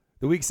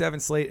The Week 7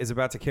 slate is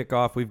about to kick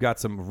off. We've got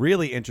some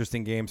really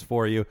interesting games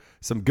for you.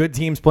 Some good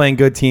teams playing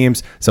good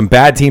teams. Some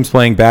bad teams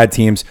playing bad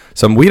teams.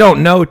 Some we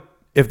don't know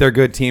if they're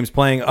good teams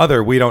playing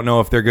other we don't know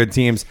if they're good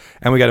teams.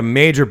 And we got a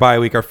major bye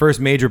week, our first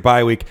major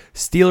bye week.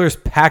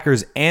 Steelers,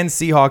 Packers, and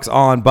Seahawks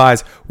all on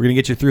byes. We're going to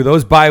get you through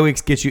those bye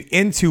weeks, get you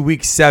into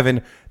Week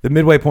 7, the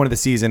midway point of the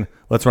season.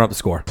 Let's run up the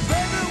score.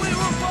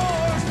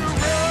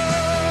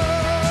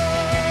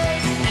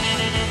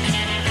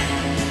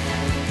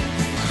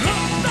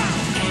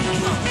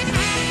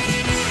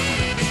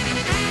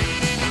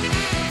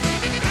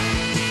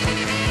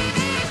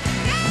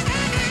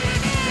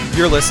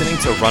 You're listening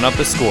to Run Up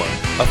the Score,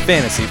 a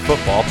fantasy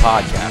football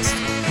podcast.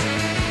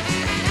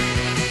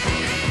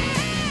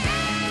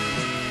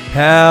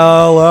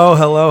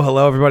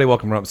 Hello, everybody.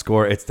 Welcome to Run Up the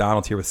Score. It's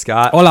Donald here with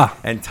Scott. Hola.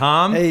 And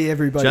Tom. Hey,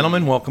 everybody.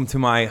 Gentlemen, welcome to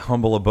my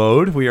humble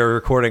abode. We are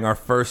recording our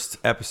first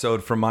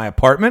episode from my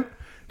apartment.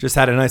 Just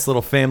had a nice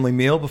little family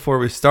meal before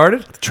we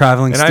started. The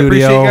traveling and I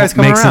appreciate studio you guys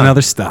coming makes around.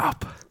 another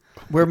stop.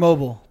 We're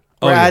mobile.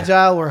 Oh, We're yeah.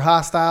 agile. We're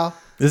hostile.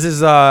 This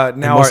is And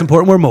now most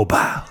important, we're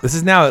mobile. this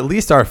is now at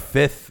least our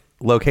fifth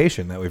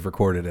location that we've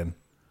recorded in.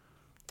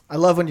 I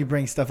love when you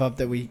bring stuff up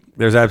that we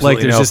There's Like,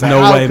 absolutely there's no just fact. no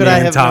How way could me I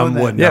and have Tom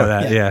known would that? know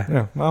that. Yeah. Yeah.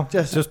 Yeah, well,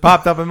 just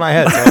popped up in my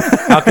head. So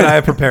how could I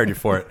have prepared you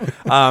for it?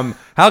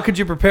 How could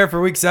you prepare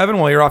for Week 7?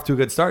 Well, you're off to a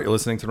good start. You're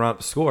listening to Run Up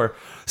the Score.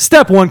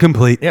 Step one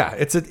complete. Yeah,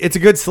 it's a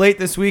good slate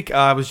this week.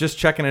 I was just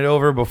checking it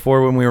over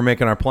before when we were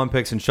making our plum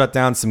picks and shut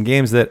down some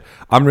games that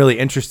I'm really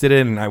interested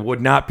in and I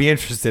would not be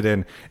interested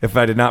in if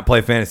I did not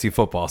play fantasy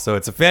football. So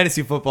it's a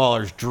fantasy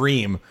footballer's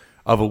dream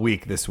of a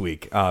week this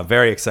week.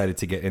 Very excited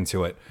to get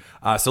into it.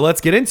 So let's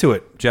get into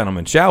it,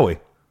 gentlemen, shall we?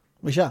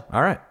 We shall.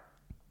 All right.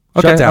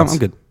 Okay, Shutdowns. I'm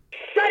good.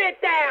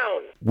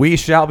 We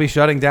shall be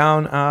shutting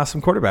down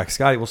some quarterbacks.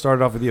 Scotty, we'll start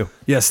it off with you.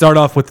 Yeah, start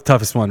off with the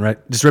toughest one, right?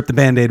 Just rip the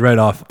Band-Aid right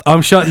off.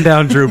 I'm shutting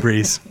down Drew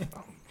Brees.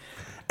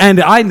 And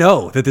I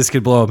know that this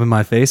could blow up in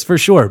my face for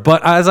sure.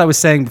 But as I was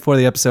saying before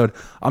the episode,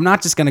 I'm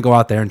not just going to go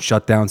out there and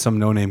shut down some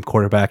no-name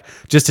quarterback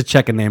just to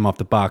check a name off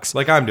the box.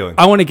 Like I'm doing.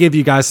 I want to give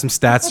you guys some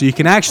stats so you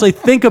can actually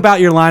think about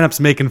your lineups,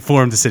 make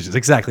informed decisions.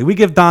 Exactly. We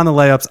give Don the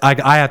layups.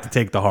 I have to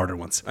take the harder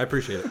ones. I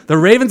appreciate it. The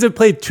Ravens have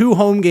played 2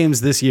 home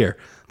games this year.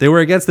 They were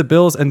against the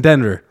Bills and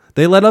Denver.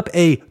 They let up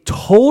a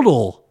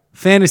total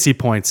fantasy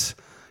points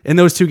in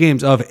those 2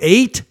 games of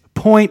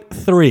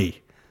 8.3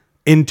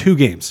 in 2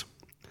 games.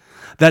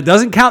 That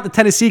doesn't count the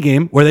Tennessee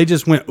game where they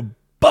just went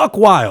buck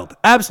wild,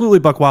 absolutely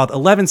buck wild,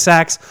 11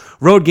 sacks,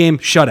 road game,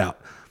 shutout.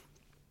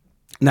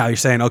 Now you're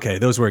saying, okay,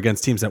 those were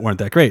against teams that weren't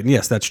that great. And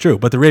yes, that's true.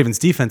 But the Ravens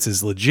defense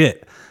is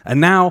legit.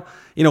 And now,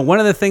 one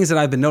of the things that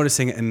I've been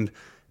noticing, and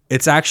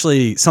it's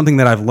actually something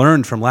that I've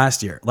learned from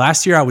last year.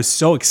 Last year, I was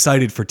so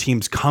excited for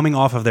teams coming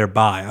off of their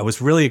bye. I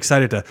was really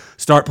excited to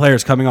start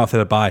players coming off of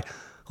their bye.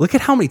 Look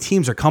at how many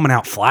teams are coming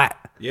out flat.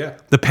 Yeah.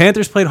 The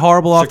Panthers played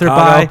horrible off their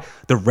Chicago. bye.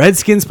 The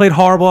Redskins played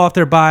horrible off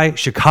their bye.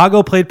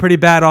 Chicago played pretty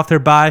bad off their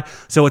bye.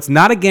 So it's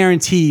not a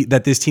guarantee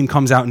that this team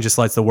comes out and just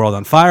lights the world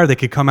on fire. They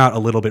could come out a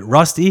little bit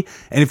rusty.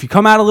 And if you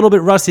come out a little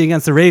bit rusty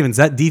against the Ravens,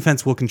 that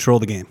defense will control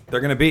the game. They're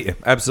going to beat you.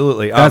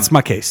 Absolutely. That's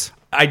my case.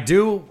 I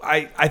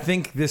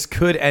think this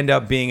could end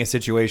up being a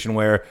situation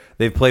where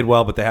they've played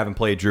well, but they haven't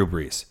played Drew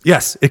Brees.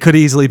 Yes, it could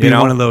easily be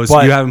one of those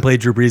but- you haven't played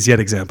Drew Brees yet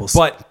examples.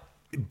 But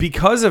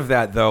because of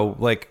that, though,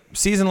 like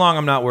season long,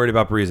 I'm not worried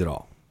about Brees at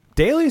all.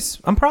 Dailies,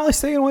 I'm probably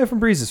staying away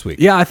from Brees this week.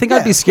 yeah, I think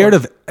I'd be of scared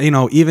of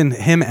even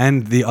him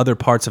and the other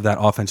parts of that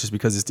offense just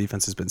because his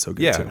defense has been so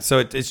good Yeah, too. so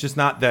it's just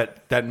not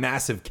that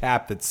massive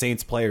cap that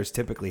Saints players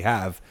typically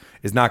have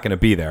is not going to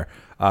be there,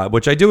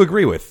 which I do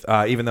agree with,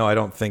 even though I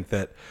don't think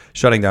that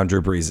shutting down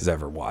Drew Brees is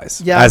ever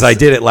wise, Yeah, as I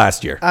did it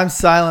last year. I'm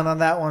silent on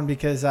that one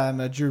because I'm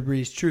a Drew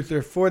Brees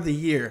truther for the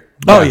year.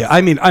 Oh yeah,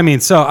 I mean,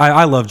 so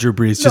I love Drew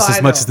Brees just No, as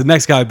I much know. as the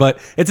next guy, but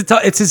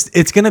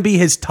it's going to be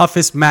his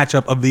toughest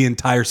matchup of the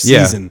entire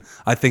season,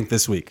 I think,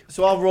 this week.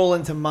 So I'll roll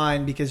into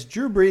mine because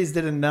Drew Brees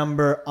did a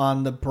number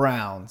on the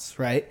Browns,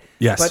 right?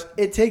 Yes. But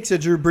it takes a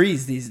Drew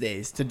Brees these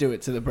days to do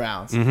it to the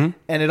Browns. Mm-hmm.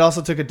 And it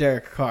also took a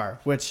Derek Carr,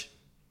 which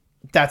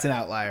that's an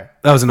outlier.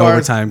 That was an As far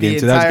as overtime the game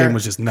too. That entire- game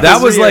was just nuts.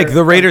 That was Career. like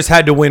the Raiders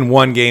had to win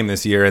one game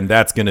this year, and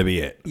that's going to be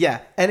it. Yeah.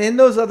 And in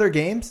those other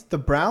games, the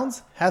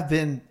Browns have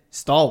been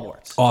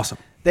stalwarts. awesome.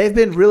 They've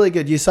been really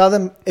good. You saw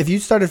them. If you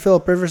started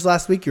Phillip Rivers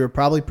last week, you were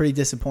probably pretty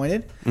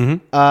disappointed.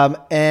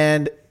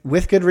 And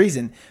with good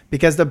reason,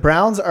 because the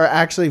Browns are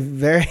actually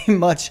very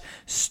much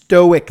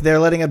stoic. They're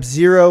letting up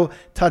 0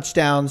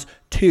 touchdowns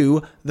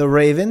to the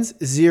Ravens,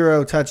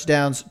 0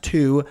 touchdowns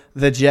to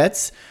the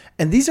Jets.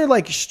 And these are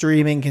like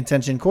streaming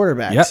contention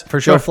quarterbacks. Yeah, for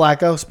sure. Joe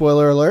Flacco,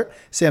 spoiler alert.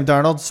 Sam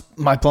Darnold's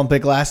my plum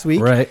pick last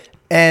week. Right.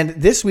 And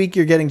this week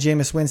you're getting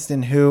Jameis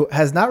Winston, who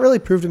has not really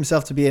proved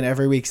himself to be an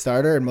every week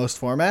starter in most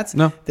formats.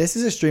 No. This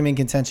is a streaming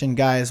contention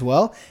guy as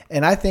well.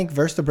 And I think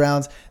versus the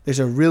Browns, there's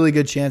a really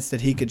good chance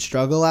that he could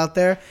struggle out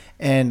there.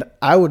 And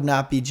I would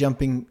not be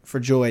jumping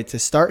for joy to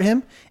start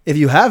him. If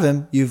you have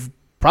him, you've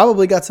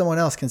probably got someone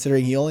else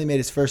considering he only made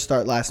his first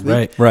start last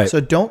week. Right. So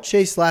don't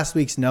chase last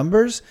week's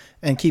numbers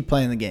and keep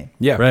playing the game.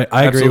 Yeah, Right.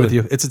 I agree with absolutely.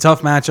 you. It's a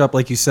tough matchup.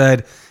 Like you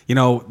said,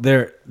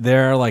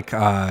 they're like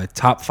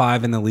top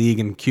 5 in the league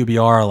in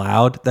QBR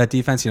allowed, that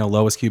defense,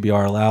 lowest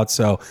QBR allowed.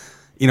 So,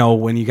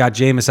 when you got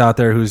Jameis out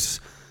there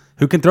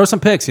who can throw some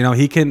picks,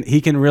 he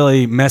can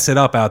really mess it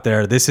up out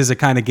there. This is a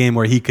kind of game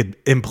where he could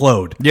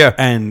implode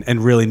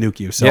and really nuke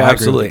you. So Yeah, I agree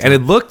absolutely. with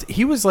you. And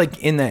he was like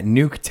in that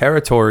nuke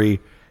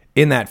territory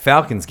in that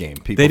Falcons game.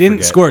 They didn't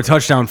forget. score a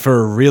touchdown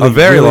for a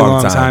very really long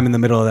long time. time in the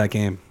middle of that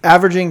game.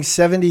 Averaging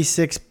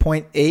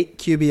 76.8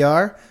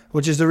 QBR,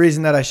 which is the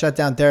reason that I shut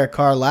down Derek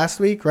Carr last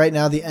week. Right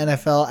now, the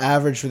NFL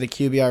average for the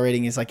QBR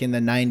rating is like in the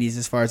 90s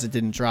as far as it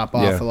didn't drop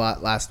off a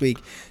lot last week.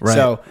 Right.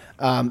 So,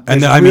 And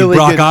really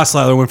Brock good,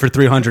 Osweiler went for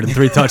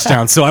 303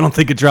 touchdowns, so I don't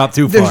think it dropped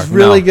too far. there's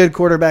really good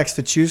quarterbacks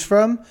to choose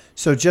from.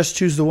 So just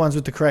choose the ones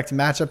with the correct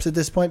matchups at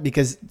this point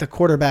because the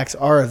quarterbacks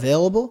are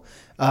available.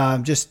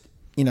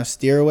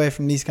 Steer away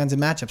from these kinds of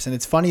matchups. And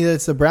it's funny that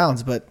it's the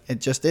Browns, but it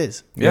just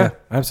is. Yeah,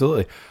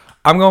 absolutely.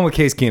 I'm going with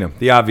Case Keenum,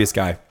 the obvious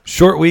guy.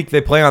 Short week.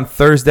 They play on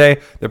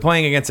Thursday. They're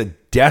playing against a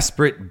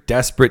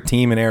desperate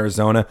team in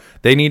Arizona.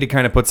 They need to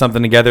kind of put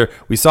something together.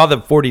 We saw the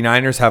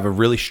 49ers have a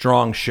really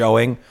strong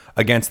showing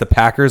against the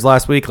Packers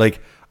last week.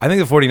 Like, I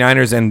think the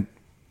 49ers and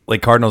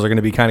Cardinals are going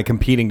to be kind of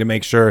competing to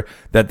make sure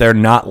that they're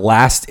not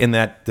last in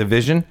that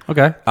division.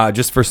 Okay.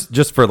 Just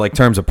for like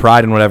terms of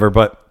pride and whatever.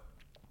 But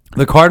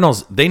the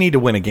Cardinals, they need to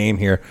win a game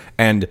here.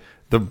 And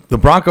the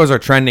Broncos are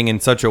trending in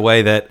such a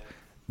way that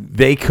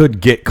they could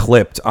get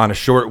clipped on a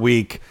short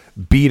week,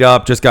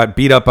 got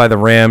beat up by the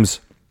Rams,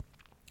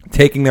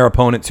 taking their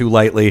opponent too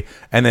lightly,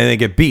 and then they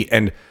get beat.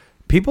 And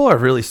people are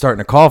really starting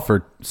to call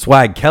for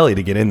Swag Kelly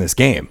to get in this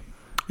game.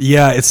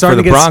 Yeah, it's starting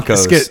For the to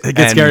Broncos.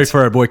 get scary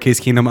for our boy Case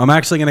Keenum. I'm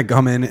actually going to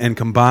come in and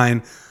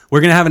combine. We're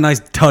going to have a nice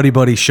Tutty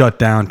Buddy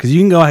shutdown because you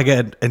can go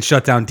ahead and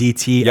shut down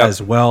DT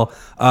as well.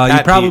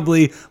 You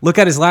probably look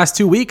at his last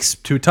 2 weeks,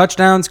 2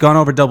 touchdowns, gone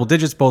over double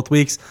digits both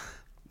weeks.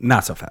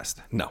 Not so fast.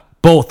 No.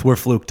 Both were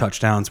fluke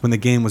touchdowns when the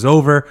game was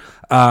over.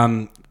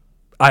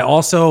 I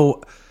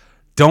also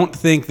don't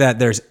think that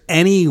there's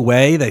any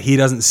way that he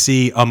doesn't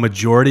see a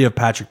majority of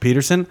Patrick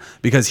Peterson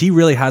because he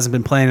really hasn't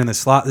been playing in the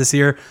slot this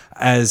year,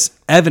 as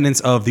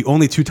evidence of the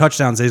only 2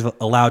 touchdowns they've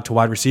allowed to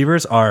wide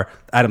receivers are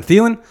Adam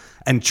Thielen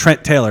and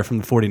Trent Taylor from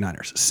the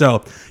 49ers.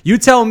 So you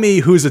tell me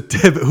who's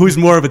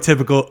more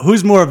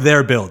of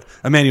their build,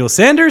 Emmanuel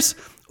Sanders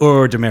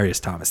or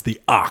Demaryius Thomas, the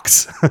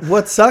Ox.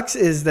 What sucks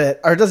is that,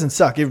 or it doesn't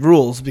suck, it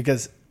rules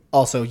because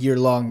also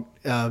year-long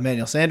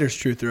Emmanuel Sanders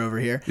truther over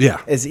here.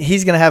 Yeah. Is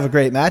he's going to have a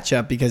great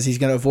matchup because he's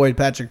going to avoid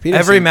Patrick Peterson.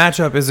 Every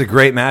matchup is a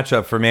great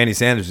matchup for Manny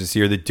Sanders this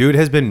year. The dude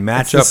has been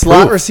It's matchup the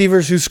slot proof.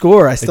 receivers who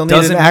score. I still need an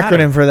doesn't acronym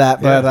matter. for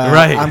that, but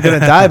Right. I'm going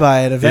to die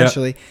by it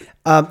eventually.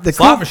 The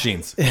Slot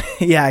machines.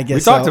 Yeah, I guess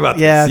We talked about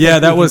this. Yeah, I Yeah,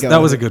 think that we was can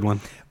go with a it. good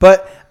one.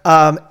 But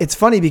it's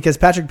funny because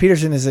Patrick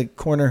Peterson is a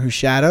corner who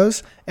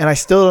shadows, and I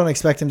still don't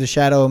expect him to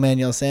shadow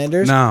Emmanuel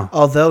Sanders. No.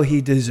 Although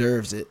he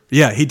deserves it.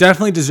 Yeah, he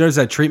definitely deserves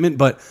that treatment,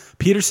 but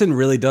Peterson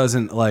really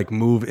doesn't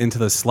move into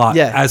the slot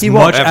as he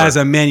won't much ever. as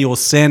Emmanuel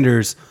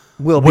Sanders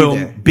Will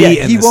be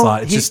there. in he the won't-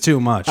 slot. It's just too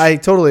much. I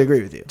totally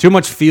agree with you. Too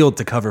much field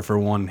to cover for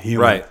one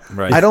human.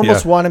 Right. I'd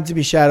almost Yeah. want him to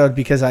be shadowed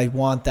because I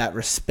want that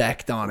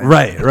respect on it.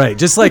 Right.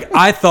 Just like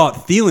I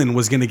thought Thielen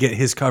was going to get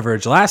his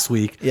coverage last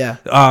week. Yeah.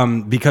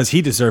 Because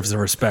he deserves the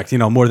respect,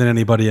 more than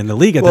anybody in the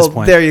league at Well, this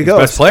point. there you go.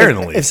 best player in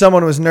the league. If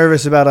someone was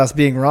nervous about us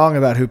being wrong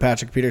about who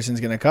Patrick Peterson's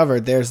going to cover,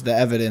 there's the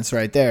evidence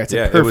right there. It's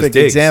Yeah, a it was perfect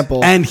Diggs.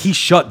 example. And he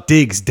shut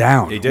Diggs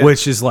down, He did.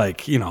 which is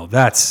that's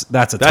a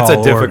That's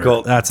tall a difficult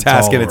order. That's a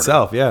task tall in order.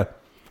 itself. Yeah.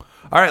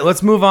 All right,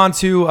 let's move on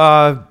to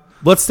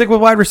let's stick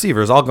with wide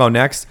receivers. I'll go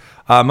next.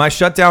 My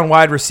shutdown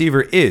wide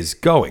receiver is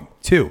going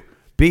to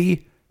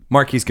be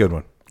Marquise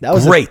Goodwin. that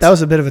was great. that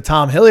was a bit of a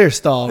Tom Hillier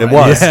stall. It right?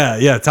 was.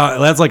 Yeah.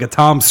 That's like a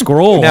Tom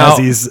Scroll Now- as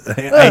he's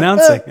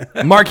announcing.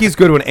 Marquise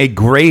Goodwin, a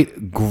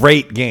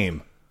great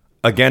game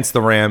against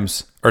the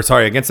Rams,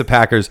 against the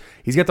Packers.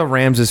 He's got the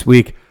Rams this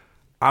week.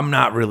 I'm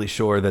not really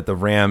sure that the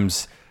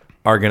Rams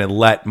are going to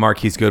let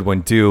Marquise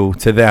Goodwin do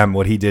to them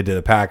what he did to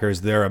the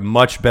Packers. They're a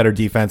much better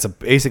defense,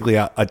 basically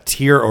a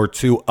tier or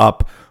 2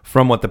 up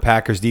from what the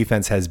Packers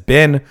defense has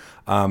been.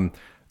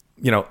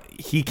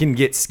 He can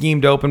get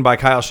schemed open by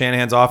Kyle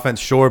Shanahan's offense,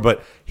 sure,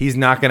 but he's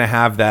not going to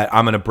have that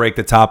I'm going to break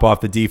the top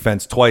off the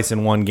defense twice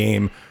in one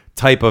game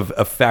type of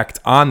effect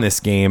on this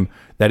game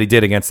that he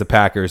did against the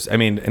Packers. I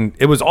mean, and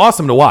it was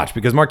awesome to watch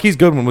because Marquise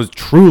Goodwin was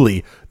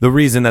truly the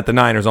reason that the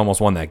Niners almost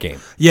won that game.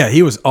 Yeah,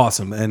 he was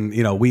awesome, and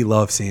we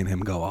love seeing him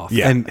go off.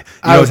 Yeah. And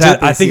I was happy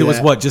to I think see it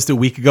was that. just a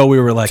week ago we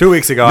were like 2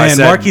 weeks ago, I man,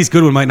 said- Marquise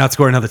Goodwin might not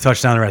score another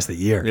touchdown the rest of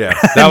the year. Yeah,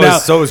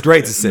 that was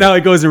great to see. Now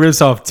he goes to ribs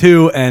off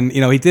 2, and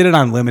he did it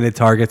on limited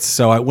targets,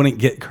 so I wouldn't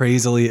get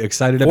crazily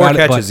excited 4 about it.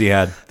 catches but he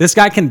had. This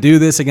guy can do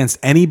this against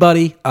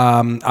anybody.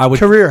 I would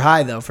Career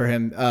high though for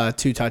him,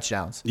 2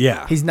 touchdowns.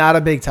 Yeah. he's not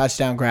a big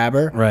touchdown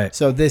grabber. Right.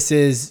 So this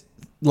is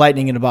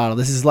lightning in a bottle.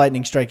 This is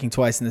lightning striking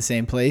twice in the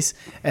same place,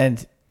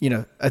 and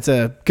it's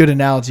a good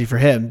analogy for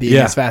him being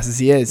Yeah. as fast as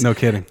he is. no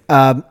kidding.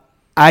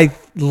 I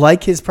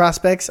like his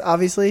prospects,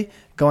 obviously,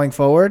 going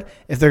forward.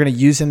 If they're going to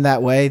use him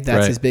that way, that's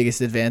Right. his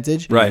biggest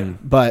advantage. Right.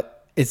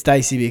 But it's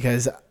dicey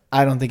because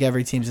I don't think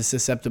every team's as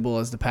susceptible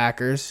as the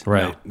Packers.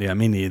 Right. Yeah,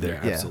 me neither.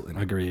 Yeah.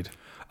 Absolutely. Agreed.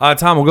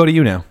 Tom, we'll go to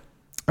you now.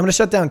 I'm going to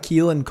shut down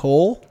Keelan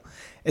Cole.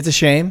 It's a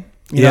shame.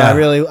 You Yeah.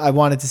 know, I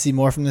wanted to see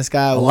more from this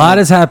guy. A lot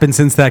has happened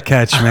since that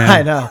catch, man.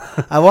 I know.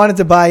 I wanted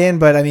to buy in,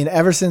 but I mean,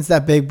 ever since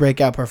that big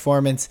breakout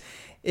performance,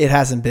 it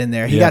hasn't been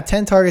there. He Yeah. got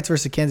 10 targets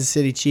versus the Kansas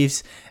City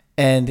Chiefs,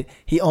 and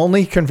he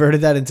only converted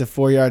that into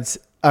 4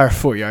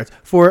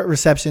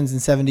 receptions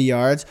and 70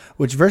 yards,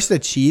 which versus the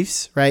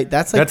Chiefs, right?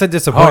 That's That's a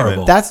disappointment.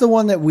 horrible. That's the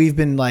one that we've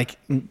been like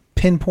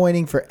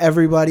pinpointing for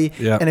everybody.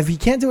 Yeah. And if he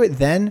can't do it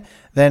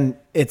then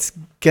it's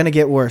going to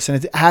get worse.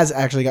 And it has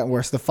actually gotten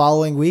worse. The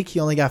following week, he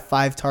only got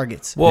 5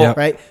 targets. Well- Yep.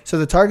 Right? So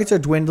the targets are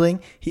dwindling.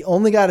 He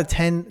only got a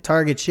 10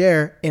 target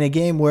share in a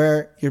game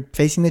where you're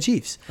facing the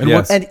Chiefs. And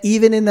Yes. And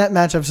even in that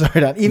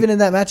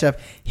matchup,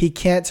 he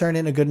can't turn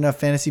in a good enough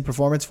fantasy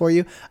performance for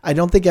you. I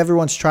don't think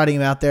everyone's trotting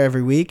him out there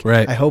every week.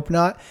 Right. I hope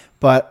not.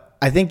 But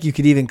I think you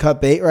could even cut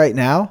bait right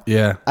now.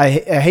 Yeah. I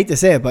hate to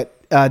say it, but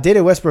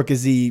Data Westbrook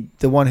is the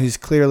one who's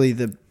clearly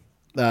the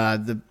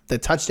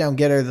touchdown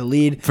getter, the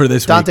lead For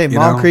this Dante week, you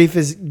know? Moncrief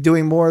is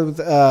doing more with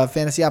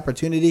fantasy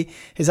opportunity.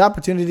 His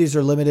opportunities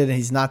are limited, and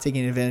he's not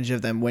taking advantage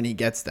of them when he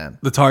gets them.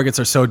 The targets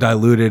are so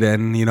diluted,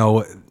 and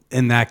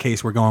in that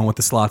case, we're going with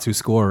the slots who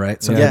score,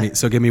 right? So Yeah.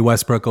 give me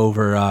Westbrook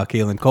over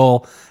Keelan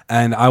Cole,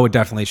 and I would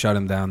definitely shut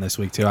him down this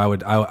week too. I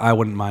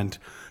wouldn't mind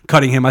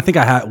cutting him. I think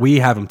we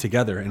have him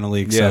together in a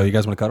league. Yeah. So you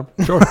guys want to cut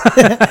him? Sure.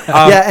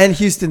 Yeah, and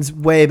Houston's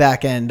way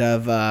back end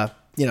of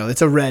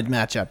it's a red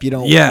matchup. You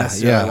don't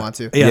necessarily want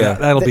to. Yeah,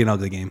 that'll be an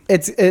ugly game.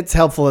 It's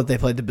helpful that they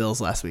played the Bills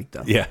last week,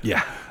 though. Yeah.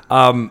 Yeah.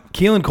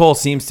 Keelan Cole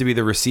seems to be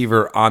the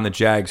receiver on the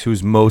Jags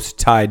who's most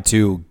tied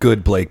to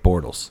good Blake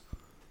Bortles,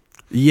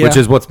 Yeah. which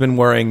is what's been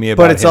worrying me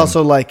about But it's him.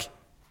 also like,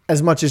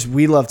 as much as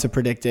we love to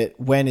predict it,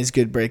 when is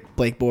good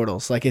Blake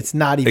Bortles? Like, it's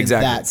not even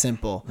Exactly. that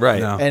simple.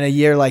 Right. No. And a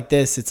year like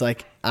this, it's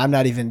like, I'm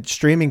not even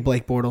streaming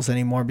Blake Bortles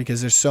anymore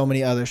because there's so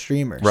many other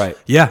streamers. Right.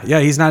 Yeah,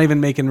 he's not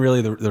even making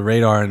really the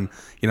radar. And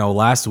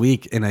last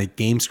week in a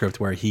game script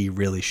where he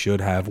really should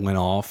have went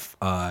off,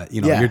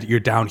 Yeah. you're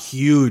down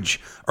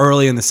huge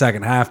early in the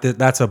second half.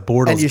 That's a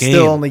Bortles And you game.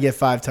 still only get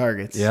 5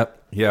 targets. Yep.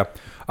 Yeah.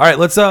 All right,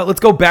 let's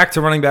go back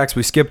to running backs.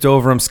 We skipped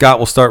over them. Scott,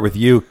 we'll start with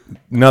you.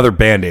 Another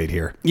Band-Aid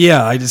here.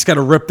 Yeah, I just got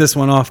to rip this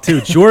one off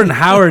too. Jordan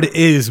Howard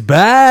is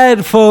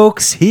bad,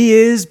 folks. He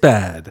is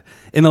bad.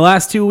 In the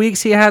last 2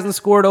 weeks, he hasn't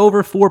scored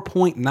over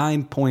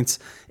 4.9 points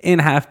in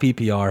half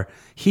PPR.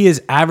 He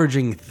is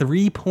averaging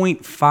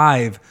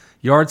 3.5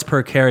 yards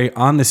per carry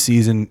on the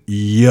season.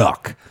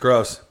 Yuck.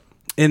 Gross.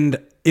 And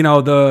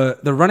the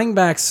running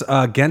backs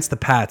against the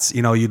Pats,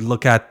 you'd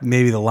look at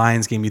maybe the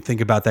Lions game, you'd think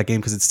about that game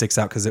because it sticks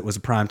out because it was a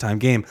primetime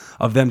game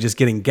of them just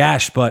getting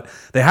gashed, but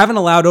they haven't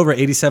allowed over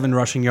 87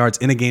 rushing yards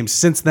in a game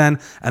since then,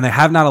 and they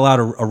have not allowed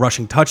a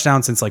rushing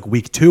touchdown since like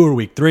week 2 or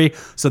week 3,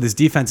 so this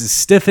defense is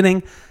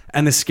stiffening.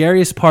 And the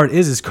scariest part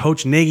is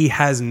Coach Nagy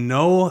has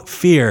no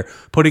fear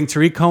putting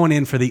Tariq Cohen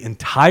in for the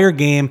entire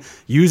game,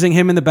 using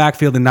him in the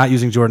backfield and not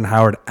using Jordan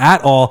Howard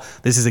at all.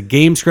 This is a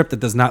game script that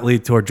does not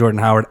lead toward Jordan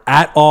Howard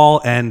at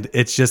all, and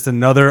it's just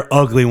another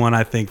ugly one,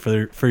 I think,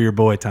 for your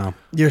boy, Tom.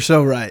 You're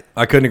so right.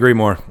 I couldn't agree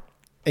more.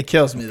 It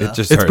kills me, though. It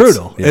just It's hurts.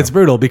 brutal. Yeah. It's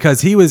brutal because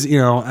he was,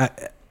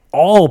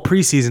 all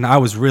preseason, I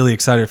was really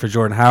excited for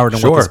Jordan Howard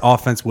and what this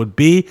offense would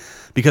be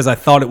because I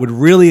thought it would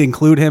really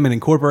include him and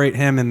incorporate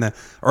him in the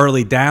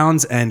early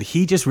downs, and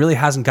he just really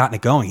hasn't gotten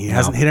it going. He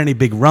hasn't hit any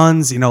big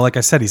runs. Like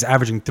I said, he's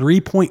averaging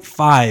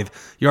 3.5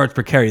 yards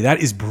per carry. That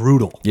is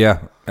brutal. Yeah,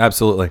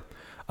 absolutely.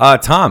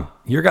 Tom,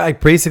 your guy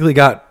basically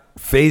got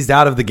phased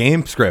out of the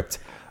game script.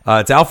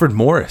 It's Alfred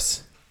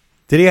Morris.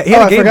 Did he had a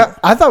I game? forgot.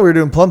 I thought we were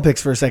doing plum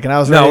picks for a second. I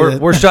was No, ready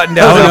we're shutting Oh,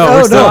 down. no, Oh,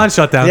 we're still no. on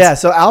shutdowns. Yeah,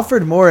 so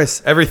Alfred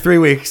Morris. Every 3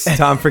 weeks,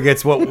 Tom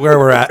forgets where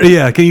we're at.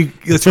 Yeah, can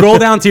you scroll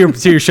down to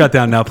your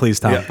shutdown now, please,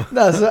 Tom? Yeah.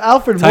 No, so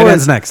Alfred Tight Morris.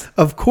 ends next.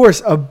 Of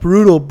course, a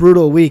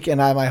brutal week, and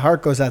my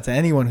heart goes out to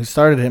anyone who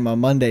started him on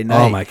Monday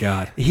night. Oh, my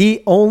God.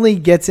 He only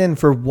gets in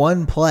for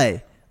one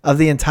play of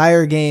the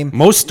entire game.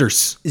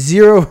 Mosters.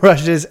 0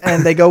 rushes,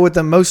 and they go with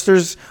the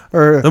Mosters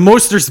or The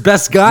Mosters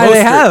best guy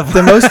they have.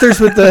 the Mosters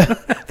with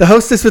the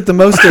hostess with the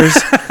Mosters,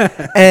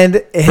 and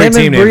him team and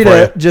name for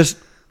Breida you. just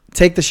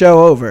take the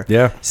show over.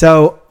 Yeah.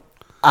 So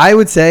I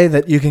would say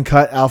that you can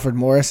cut Alfred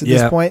Morris at Yeah.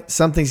 this point.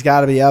 Something's got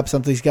to be up.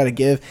 Something's got to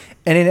give.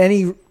 And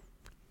in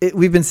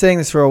we've been saying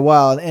this for a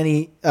while. In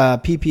any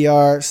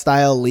PPR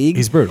style league,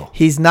 He's brutal.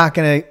 He's not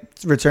going to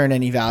return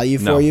any value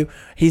for No. you.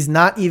 He's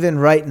not even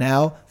right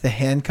now the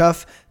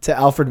handcuff to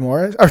Alfred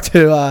Morris or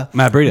to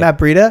Matt Breida. Matt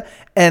Breida.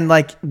 And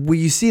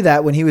you see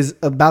that when he was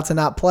about to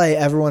not play,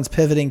 everyone's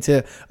pivoting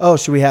to, oh,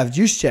 should we have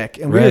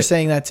Juszczyk? And we were Right.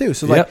 saying that too.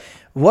 So Yep.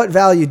 what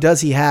value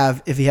does he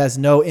have if he has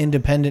no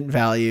independent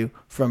value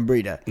from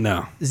Breida?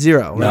 No.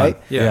 0, No. right?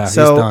 Yeah, he's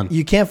So done.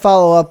 you can't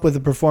follow up with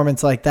a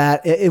performance like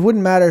that. It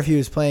wouldn't matter if he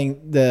was playing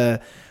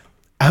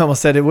I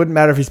almost said it wouldn't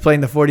matter if he's playing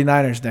the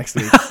 49ers next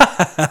week.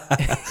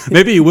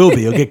 Maybe he will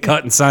be. He'll get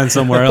cut and signed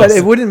somewhere else. But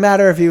it wouldn't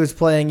matter if he was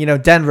playing,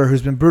 Denver,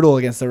 who's been brutal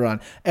against the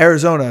run.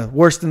 Arizona,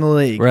 worst in the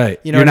league. Right.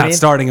 You know You're what I not mean?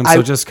 starting him,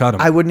 so just cut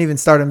him. I wouldn't even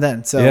start him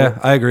then. So yeah,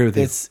 I agree with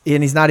you.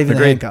 and he's not even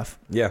a handcuff.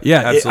 Yeah,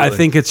 Yeah, I absolutely.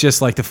 think it's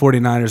just like the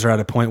 49ers are at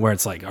a point where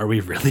it's like, are we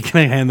really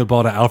going to hand the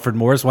ball to Alfred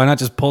Morris? Why not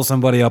just pull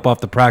somebody up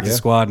off the practice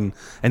squad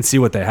and see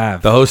what they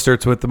have? The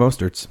Hosterts with the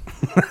Mosterts.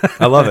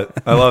 I love it.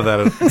 I love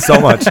that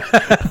so much.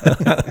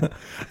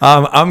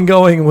 I'm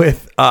going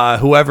with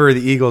whoever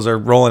the Eagles are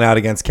rolling out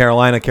against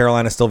Carolina.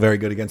 Carolina's still very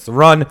good against the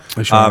run.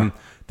 Sure are.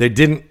 They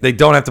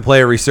don't have to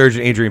play a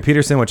resurgent Adrian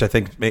Peterson, which I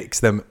think makes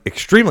them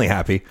extremely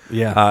happy.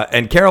 Yeah.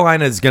 And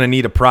Carolina is going to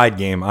need a pride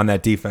game on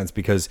that defense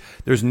because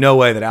there's no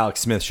way that Alex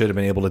Smith should have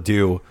been able to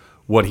do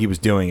what he was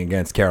doing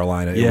against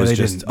Carolina. Yeah, it was they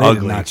just didn't- they did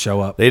ugly. not show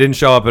up. They didn't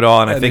show up at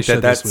all, and I And think they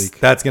should this that's week.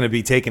 that's going to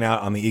be taken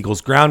out on the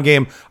Eagles' ground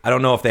game. I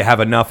don't know if they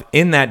have enough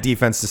in that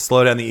defense to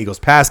slow down the Eagles'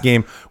 pass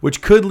game,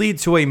 which could lead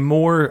to a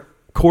more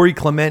Corey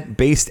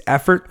Clement-based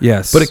effort.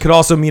 Yes. But it could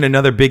also mean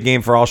another big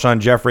game for Alshon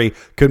Jeffrey.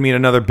 Could mean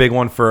another big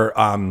one for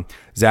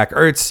Zach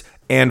Ertz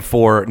and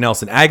for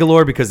Nelson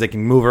Aguilar because they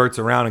can move Ertz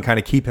around and kind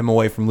of keep him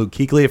away from Luke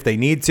Kuechly if they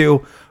need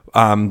to.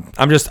 I'm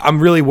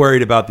really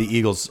worried about the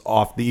Eagles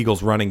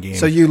running game.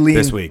 So you lean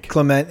this week.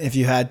 Clement if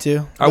you had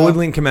to? I would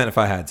lean Clement if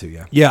I had to.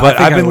 Yeah. Yeah, I But think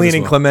I've I been would as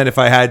leaning well. Clement if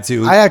I had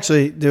to. I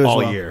actually do as all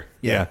well. year.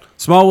 Yeah.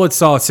 Smallwood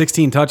saw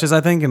 16 touches,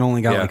 I think, and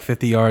only got Yeah. like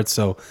 50 yards.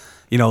 So,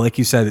 like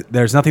you said,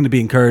 there's nothing to be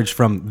encouraged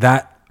from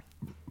that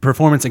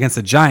performance against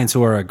the Giants,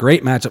 who are a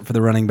great matchup for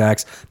the running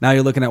backs. Now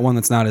you're looking at one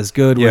that's not as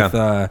good with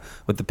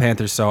the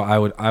Panthers. So I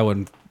would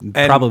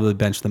probably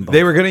bench them both.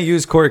 They were going to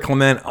use Corey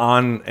Clement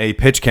on a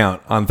pitch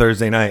count on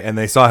Thursday night, and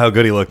they saw how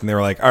good he looked, and they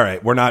were like, all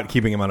right, we're not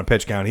keeping him on a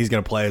pitch count. He's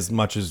going to play as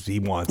much as he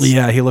wants.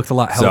 Yeah, he looked a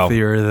lot So,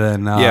 healthier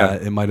than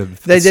it might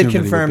have. They did assumed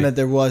confirm he would that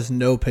there was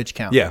no pitch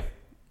count. Yeah.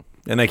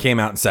 And they came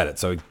out and said it.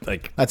 So,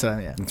 That's what I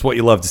mean. it's what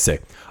you love to see.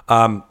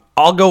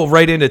 I'll go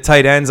right into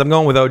tight ends. I'm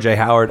going with O.J.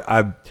 Howard.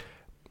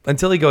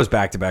 Until he goes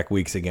back-to-back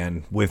weeks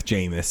again with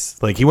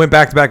Jameis. Like, he went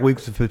back-to-back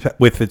weeks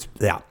with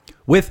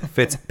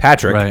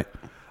Fitzpatrick. Right.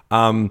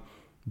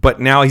 But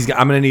now I'm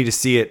going to need to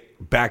see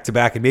it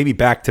back-to-back and maybe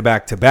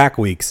back-to-back-to-back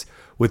weeks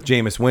with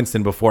Jameis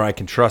Winston before I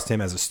can trust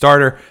him as a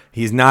starter.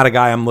 He's not a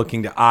guy I'm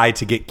looking to eye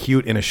to get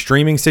cute in a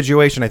streaming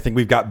situation. I think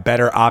we've got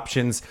better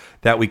options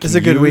that we can use.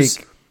 It's a good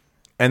week.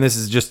 And this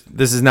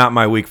is not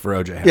my week for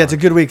O.J. Howard. Yeah, it's a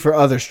good week for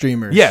other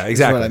streamers. Yeah, is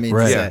exactly. what I mean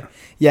Right. to say.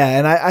 Yeah,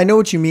 and I know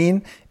what you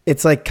mean.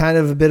 It's like kind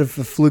of a bit of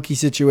a fluky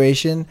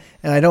situation,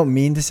 and I don't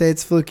mean to say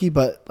it's fluky,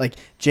 but like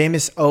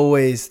Jameis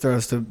always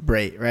throws to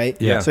Brait, right?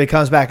 Yeah. So he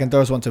comes back and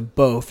throws one to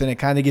both, and it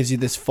kind of gives you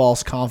this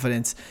false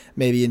confidence,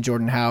 maybe in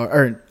Jordan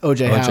Howard or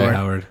OJ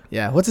Howard.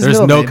 Yeah. What's his There's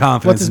middle no name?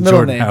 confidence What's his in middle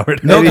Jordan name?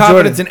 Howard. No Maybe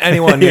confidence Jordan. in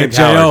anyone Yeah, named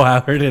J.O.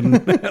 Howard. Howard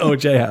and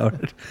O.J.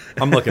 Howard.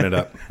 I'm looking it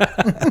up.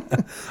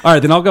 All right,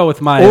 then I'll go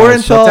with my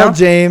Orenthal shutdown.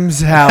 James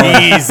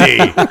Howard.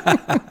 Easy.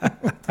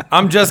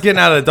 I'm just getting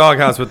out of the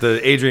doghouse with the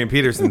Adrian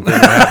Peterson thing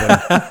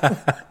that happened.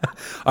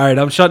 All right,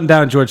 I'm shutting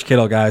down George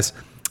Kittle, guys.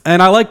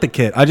 And I like the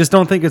kid. I just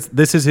don't think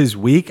this is his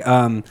week.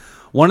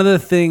 One of the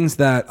things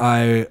that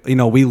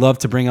we love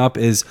to bring up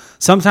is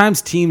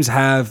sometimes teams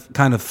have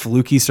kind of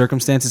fluky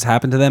circumstances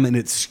happen to them, and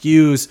it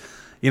skews,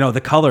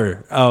 the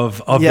color of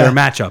their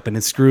matchup, and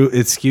it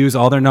skews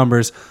all their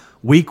numbers.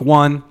 Week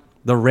 1,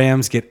 the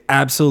Rams get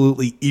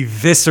absolutely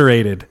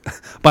eviscerated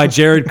by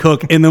Jared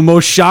Cook in the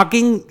most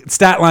shocking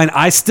stat line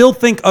I still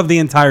think of the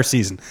entire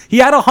season. He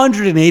had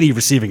 180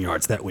 receiving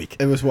yards that week.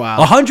 It was wild.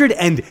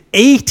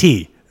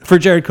 180 for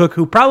Jared Cook,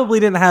 who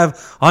probably didn't have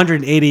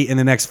 180 in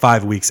the next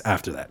 5 weeks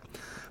after that.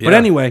 But Yeah.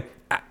 anyway,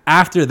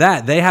 after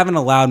that, they haven't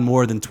allowed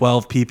more than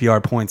 12 PPR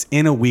points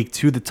in a week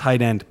to the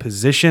tight end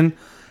position.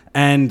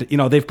 And,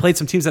 they've played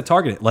some teams that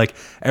target it. Like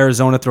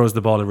Arizona throws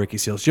the ball to Ricky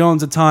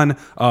Seals-Jones a ton.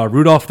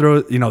 Rudolph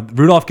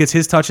gets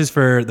his touches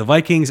for the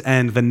Vikings,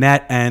 and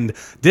Vanette and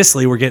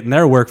Disley were getting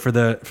their work for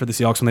the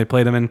Seahawks when they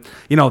played them. And,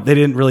 they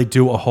didn't really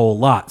do a whole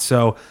lot.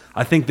 So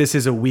I think this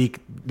is a week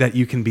that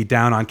you can be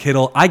down on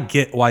Kittle. I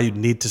get why you'd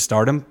need to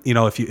start him,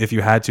 if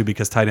you had to,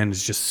 because tight end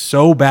is just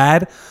so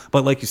bad.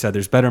 But like you said,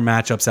 there's better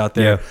matchups out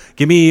there. Yeah.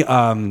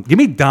 Give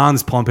me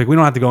Don's plum pick. We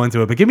don't have to go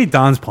into it, but give me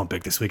Don's plum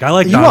pick this week. I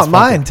like You Don's want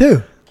plum mine pick.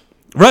 too.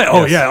 Right.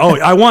 Oh, yeah. Oh,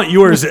 I want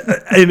yours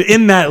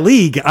in that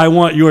league. I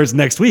want yours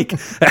next week.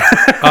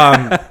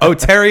 Otarius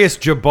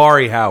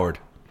Jabari Howard.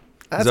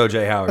 Is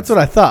O.J. Howard. That's what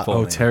I thought.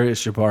 Oh,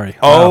 Terrius Jabari.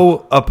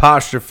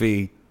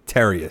 O''Terrius.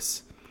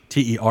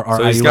 Terrius.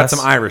 So he's got some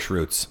Irish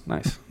roots.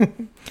 Nice.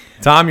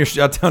 Tom, your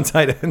shutdown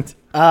tight end.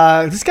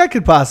 This guy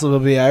could possibly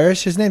be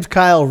Irish. His name's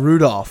Kyle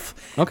Rudolph.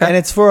 Okay. And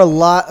it's for a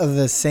lot of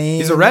the same.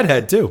 He's a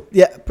redhead, too.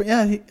 Yeah,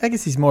 I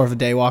guess he's more of a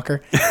day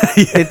walker.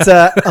 It's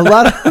a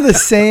lot of the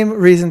same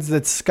reasons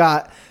that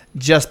Scott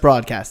just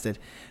broadcasted.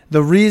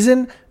 The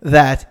reason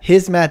that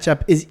his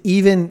matchup is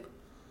even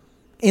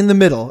in the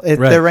middle,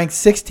 they're ranked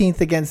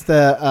 16th against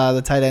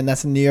the tight end,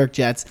 that's the New York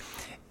Jets,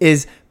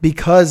 is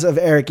because of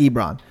Eric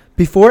Ebron.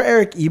 Before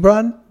Eric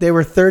Ebron, they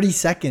were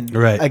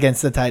 32nd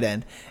against the tight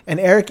end. And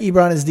Eric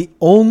Ebron is the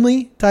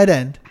only tight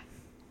end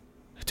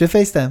to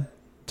face them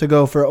to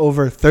go for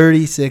over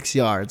 36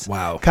 yards.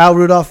 Wow. Kyle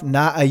Rudolph,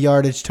 not a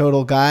yardage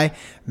total guy.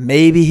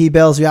 Maybe he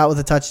bails you out with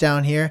a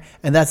touchdown here,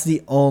 and that's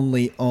the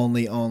only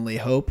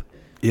hope.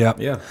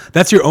 Yeah.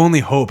 That's your only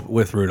hope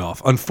with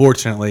Rudolph,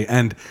 unfortunately.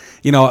 And,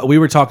 we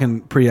were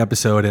talking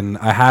pre-episode, and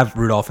I have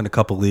Rudolph in a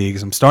couple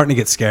leagues. I'm starting to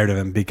get scared of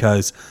him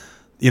because,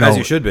 As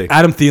you should be.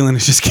 Adam Thielen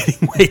is just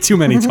getting way too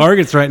many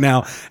targets right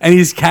now, and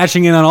he's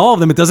cashing in on all of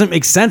them. It doesn't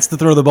make sense to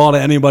throw the ball to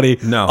anybody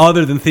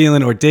other than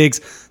Thielen or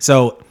Diggs.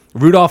 So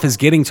Rudolph is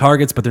getting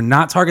targets, but they're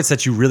not targets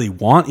that you really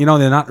want. They're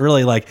not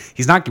really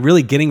he's not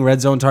really getting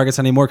red zone targets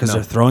anymore because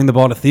they're throwing the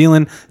ball to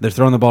Thielen. They're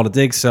throwing the ball to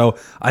Diggs. So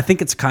I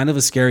think it's kind of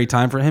a scary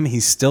time for him.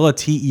 He's still a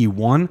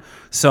TE1.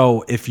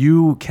 So if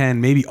you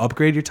can maybe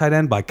upgrade your tight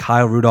end by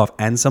Kyle Rudolph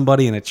and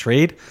somebody in a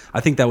trade,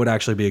 I think that would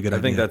actually be a good idea.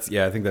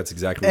 I think that's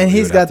exactly And what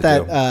he's we would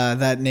got have to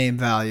that name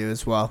value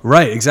as well.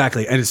 Right,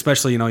 exactly. And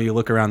especially, you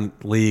look around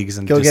leagues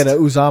and Go get a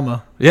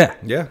Uzama. Yeah.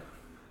 do. Yeah.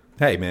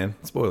 Hey, man,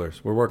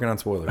 spoilers. We're working on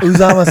spoilers.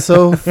 Uzama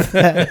so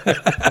fat.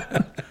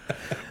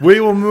 We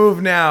will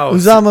move now.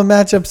 Uzama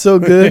matchup so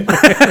good.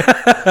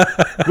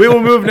 We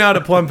will move now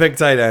to plum pick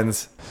tight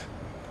ends.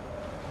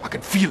 I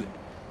can feel it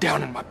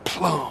down in my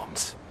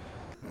plums.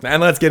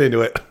 And let's get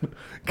into it.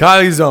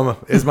 Kyle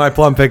Uzoma is my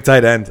plum pick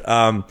tight end.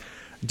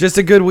 Just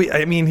a good week.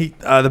 I mean,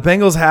 the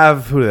Bengals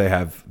have, who do they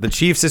have? The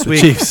Chiefs this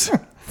week. Chiefs.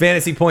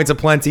 Fantasy points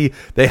aplenty.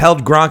 They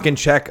held Gronk in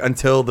check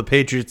until the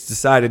Patriots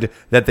decided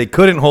that they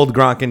couldn't hold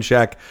Gronk in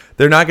check.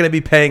 They're not going to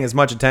be paying as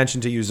much attention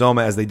to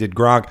Uzoma as they did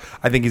Gronk.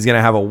 I think he's going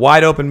to have a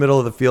wide open middle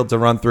of the field to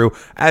run through,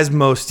 as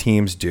most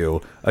teams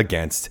do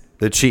against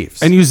the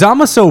Chiefs. And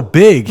Uzama's so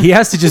big, he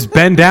has to just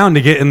bend down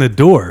to get in the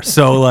door.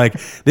 So,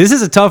 this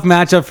is a tough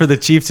matchup for the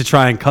Chiefs to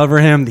try and cover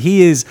him.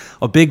 He is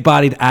a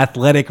big-bodied,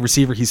 athletic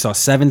receiver. He saw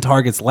 7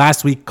 targets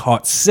last week,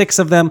 caught 6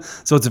 of them.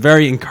 So it's a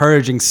very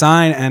encouraging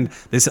sign. And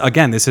this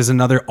is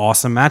another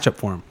awesome matchup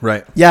for him.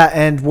 Right. Yeah,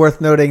 and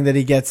worth noting that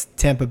he gets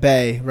Tampa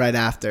Bay right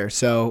after.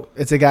 So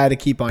it's a guy to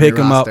keep on Pick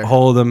your him roster. up,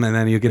 hold him, and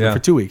then you get him for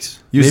 2 weeks.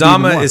 Maybe even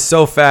Uzama more. is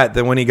so fat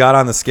that when he got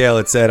on the scale,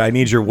 it said, "I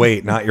need your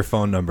weight, not your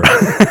phone number."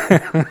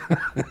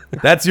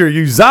 That's your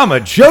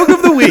Uzama joke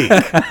of the week.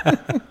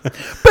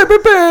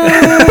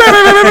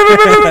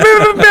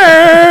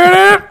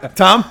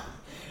 Tom?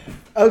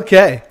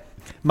 Okay.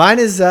 Mine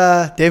is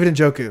David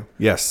Njoku.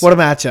 Yes. What a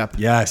matchup.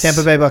 Yes.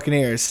 Tampa Bay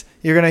Buccaneers.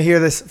 You're going to hear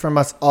this from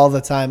us all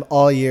the time,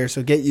 all year,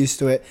 so get used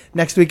to it.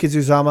 Next week is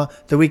Uzama.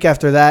 The week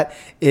after that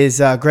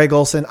is Greg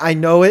Olsen. I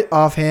know it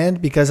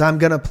offhand because I'm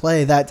going to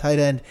play that tight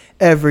end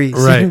every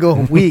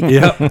single week.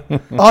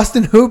 Yep.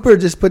 Austin Hooper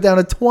just put down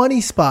a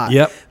 20 spot.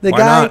 Yep. The Why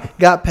guy not?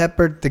 got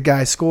peppered. The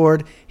guy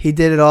scored. He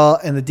did it all,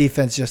 and the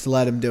defense just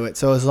let him do it.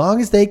 So as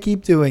long as they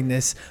keep doing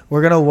this,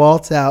 we're going to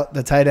waltz out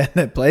the tight end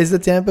that plays the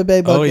Tampa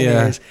Bay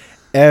Buccaneers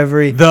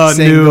every The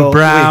single new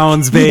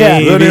Browns, week.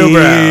 baby. The new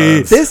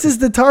Browns. This is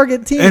the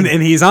target team.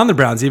 And he's on the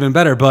Browns, even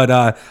better. But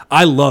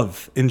I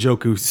love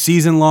Njoku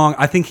season long.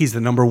 I think he's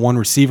the number 1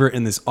 receiver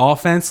in this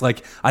offense.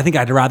 I think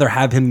I'd rather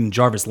have him than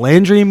Jarvis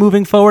Landry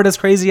moving forward, as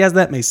crazy as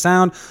that may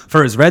sound,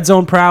 for his red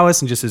zone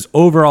prowess and just his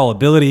overall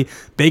ability.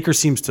 Baker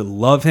seems to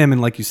love him.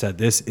 And like you said,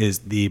 this is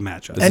the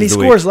matchup. And he is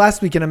the scores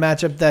last week in a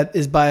matchup that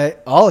is, by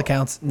all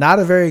accounts, not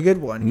a very good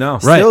one. No.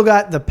 Right. Still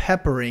got the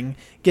peppering.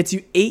 Gets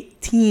you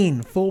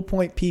 18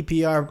 full-point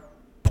PPR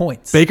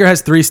points. Baker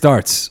has 3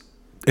 starts.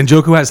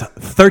 Njoku has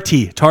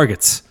 30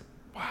 targets.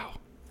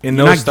 In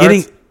You're those not starts?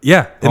 getting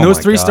in Oh those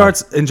my 3 God.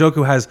 starts,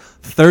 Njoku has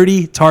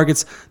 30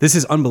 targets. This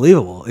is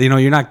unbelievable.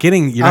 You're not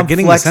getting I'm this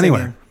flexing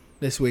anywhere. him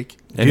this week.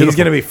 And he's Beautiful.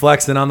 going to be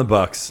flexing on the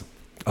Bucks.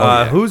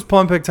 yeah. Whose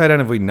plum pick tight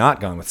end have we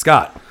not gone with?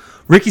 Scott.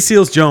 Ricky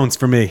Seals-Jones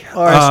for me.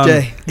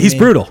 RSJ, He's you mean.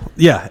 brutal.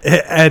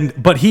 Yeah.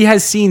 But he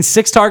has seen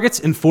 6 targets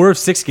in 4 of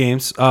 6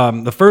 games.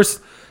 The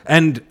first,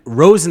 and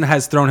Rosen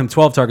has thrown him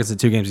 12 targets in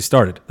 2 games he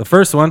started. The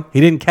first one, he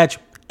didn't catch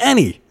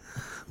any.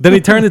 Then he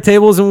turned the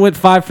tables and went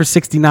 5 for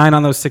 69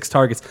 on those 6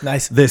 targets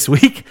Nice. this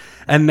week.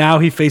 And now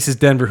he faces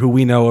Denver, who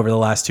we know over the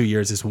last 2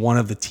 years is one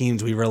of the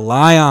teams we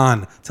rely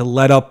on to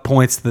let up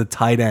points to the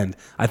tight end.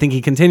 I think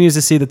he continues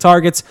to see the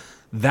targets.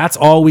 That's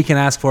all we can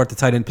ask for at the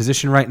tight end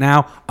position right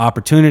now.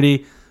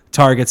 Opportunity,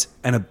 targets,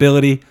 and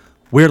ability.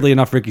 Weirdly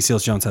enough, Ricky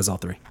Seals-Jones has all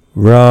 3.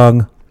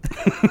 Wrong.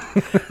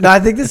 No, I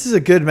think this is a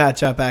good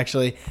matchup,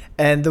 actually.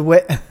 And the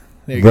way...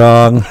 There you go.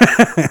 Wrong.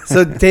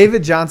 So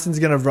David Johnson's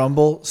going to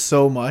rumble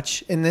so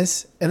much in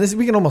this. And this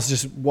we can almost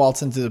just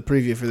waltz into the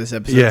preview for this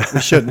episode. Yeah.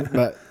 We shouldn't,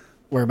 but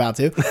we're about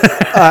to.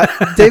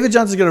 David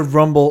Johnson's going to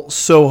rumble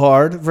so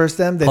hard versus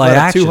them. They've Play let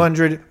up action.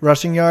 200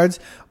 rushing yards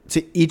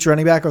to each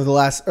running back over the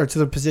last, or to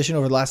the position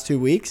over the last 2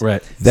 weeks.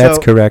 Right. That's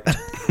So- correct.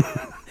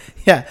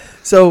 Yeah.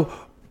 So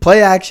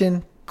play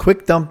action,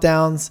 quick dump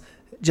downs,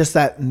 just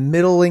that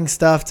middling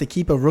stuff to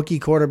keep a rookie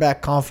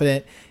quarterback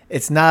confident.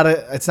 It's not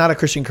a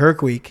Christian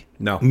Kirk week.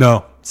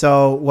 No.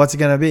 So what's it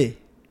going to be?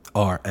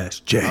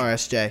 RSJ.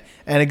 RSJ.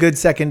 And a good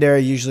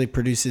secondary usually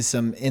produces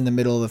some in the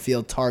middle of the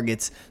field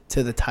targets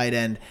to the tight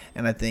end.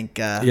 And I think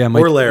Yeah,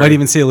 Or Larry. might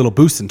even see a little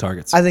boost in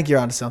targets. I think you're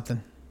onto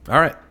something. All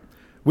right.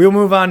 We'll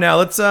move on now.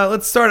 Let's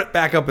start it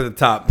back up at the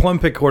top. Plum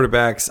pick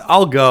quarterbacks.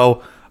 I'll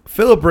go.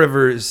 Phillip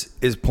Rivers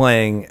is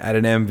playing at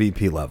an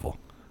MVP level.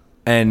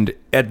 And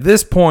at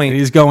this point,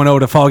 He's going over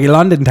to foggy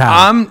London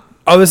town.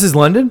 this is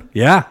London?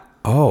 Yeah.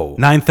 Oh.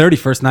 9:30,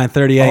 first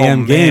 9:30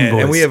 a.m. game,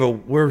 boys.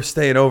 And we're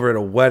staying over at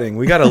a wedding.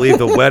 We got to leave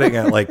the wedding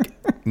at like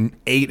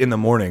 8 in the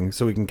morning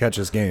so we can catch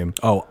this game.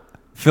 Oh,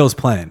 Phil's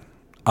playing.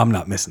 I'm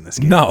not missing this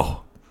game. No.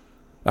 All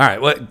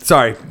right. Well,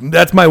 sorry.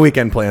 That's my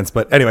weekend plans.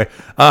 But anyway,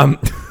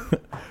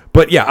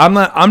 but yeah, I'm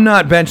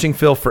not benching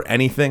Phil for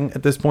anything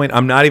at this point.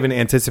 I'm not even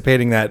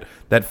anticipating that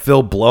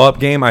Phil blow up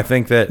game. I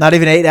think that Not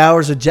even 8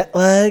 hours of jet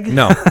lag.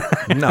 no.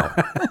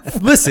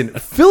 Listen,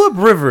 Phillip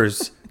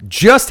Rivers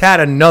just had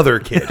another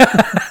kid.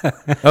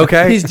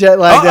 Okay, He's jet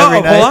lagged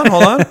every night.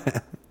 Hold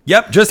on.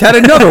 Yep, just had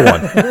another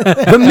one.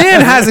 The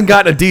man hasn't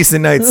gotten a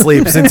decent night's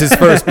sleep since his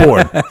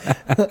firstborn,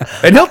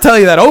 and he'll tell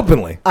you that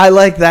openly. I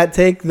like that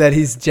take that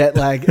he's jet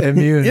lag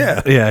immune.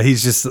 Yeah, Yeah, he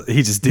just deals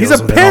he's a with it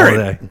all day.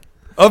 parent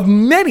of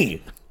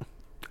many.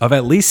 Of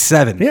at least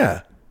 7.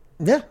 Yeah,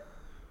 Yeah.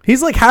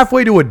 he's like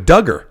halfway to a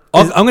Duggar.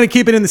 I'm going to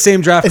keep it in the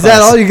same draft Is class.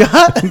 that all you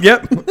got?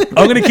 Yep.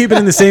 I'm going to keep it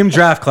in the same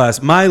draft class.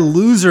 My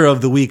loser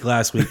of the week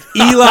last week,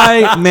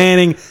 Eli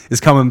Manning, is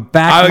coming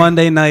back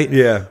Monday night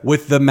yeah.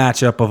 with the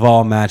matchup of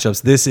all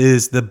matchups. This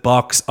is the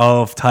Bucks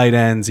of tight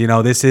ends.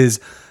 This is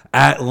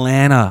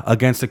Atlanta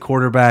against a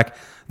quarterback.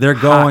 They're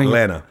going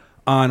Atlanta.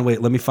 on,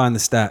 wait, let me find the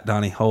stat,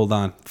 Donnie. Hold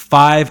on.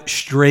 5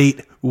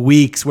 straight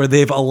weeks where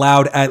they've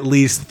allowed at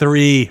least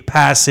 3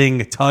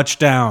 passing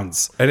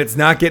touchdowns. And it's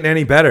not getting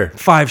any better.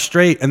 5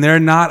 straight, and they're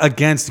not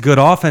against good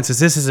offenses.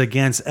 This is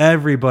against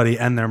everybody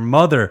and their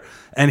mother.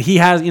 And he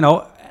has,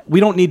 we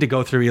don't need to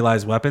go through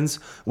Eli's weapons.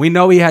 We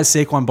know he has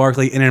Saquon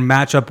Barkley in a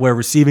matchup where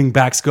receiving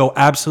backs go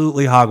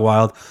absolutely hog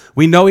wild.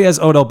 We know he has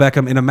Odell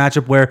Beckham in a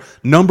matchup where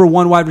number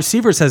 1 wide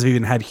receivers has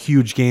even had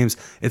huge games.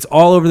 It's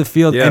all over the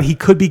field, Yeah. and he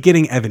could be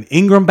getting Evan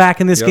Ingram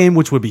back in this game,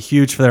 which would be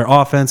huge for their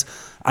offense.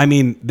 I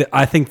mean,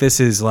 I think this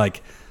is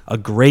like a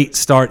great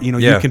start. You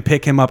can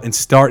pick him up and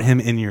start him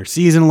in your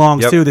season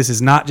longs too. This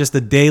is not just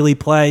a daily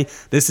play.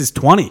 This is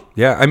 20.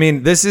 Yeah, I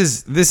mean, this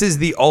is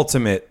the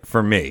ultimate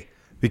for me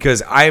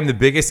because I am the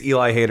biggest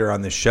Eli hater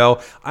on this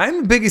show.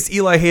 I'm the biggest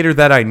Eli hater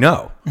that I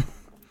know.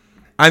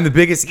 I'm the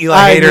biggest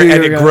Eli hater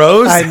and it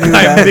grows. I knew I'm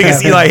that. the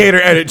biggest Eli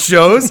hater and it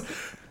shows.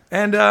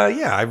 And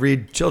I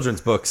read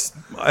children's books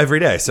every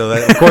day, so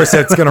of course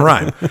that's going to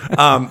rhyme.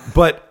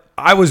 But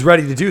I was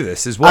ready to do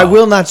this as well. I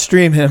will not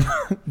stream him.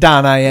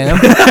 Don, I am.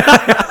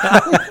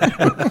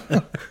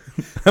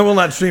 I will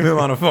not stream him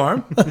on a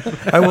farm.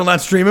 I will not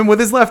stream him with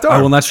his left arm.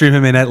 I will not stream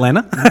him in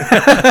Atlanta.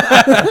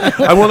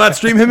 I will not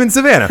stream him in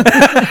Savannah.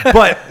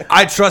 But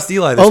I trust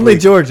Eli this Only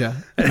week. Georgia.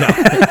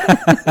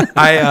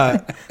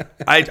 I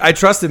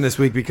trust him this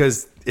week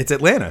because it's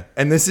Atlanta,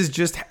 and this is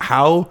just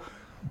how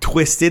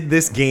twisted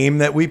this game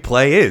that we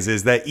play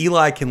is that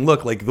Eli can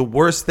look like the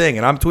worst thing.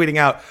 And I'm tweeting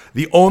out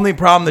the only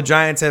problem the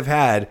Giants have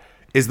had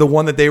is the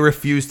one that they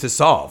refuse to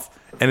solve.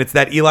 And it's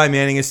that Eli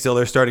Manning is still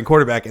their starting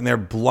quarterback, and their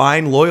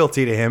blind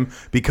loyalty to him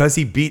because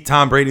he beat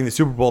Tom Brady in the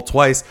Super Bowl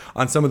twice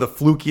on some of the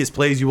flukiest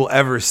plays you will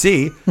ever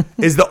see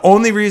is the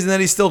only reason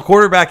that he's still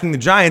quarterbacking the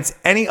Giants.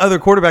 Any other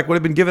quarterback would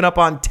have been given up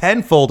on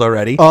tenfold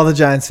already. All the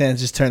Giants fans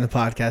just turn the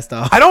podcast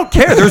off. I don't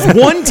care. There's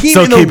one team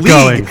So in the keep league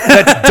going.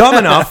 that's dumb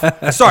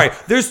enough. Sorry,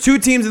 there's 2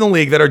 teams in the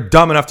league that are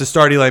dumb enough to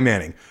start Eli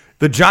Manning.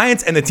 The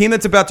Giants and the team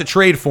that's about to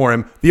trade for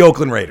him, the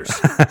Oakland Raiders.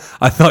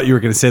 I thought you were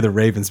going to say the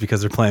Ravens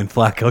because they're playing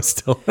Flacco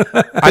still.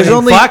 I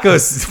mean,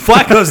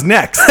 Flacco's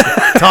next.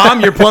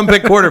 Tom, your plum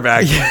pick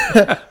quarterback.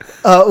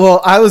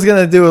 Well, I was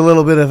going to do a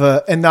little bit of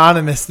an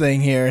anonymous thing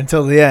here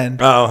until the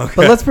end. Oh, okay.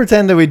 But let's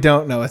pretend that we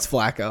don't know it's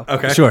Flacco.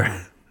 Okay. Sure.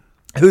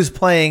 Who's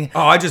playing... Oh,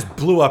 I just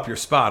blew up your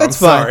spot.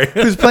 That's I'm sorry.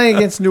 fine. Who's playing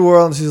against New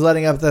Orleans, who's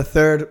letting up the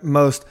 3rd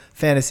most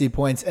fantasy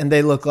points, and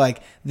they look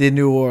like the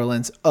New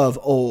Orleans of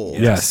old.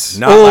 Yes.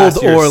 Not Old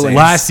last year's Orleans. Saints.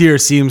 Last year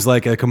seems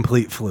like a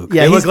complete fluke.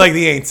 Yeah, They he's- look like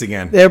the Aints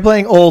again. They're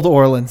playing old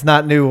Orleans,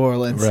 not New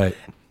Orleans. Right.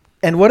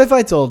 And what if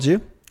I told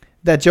you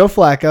that Joe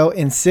Flacco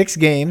in 6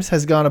 games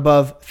has gone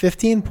above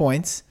 15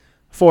 points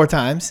 4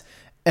 times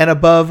and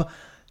above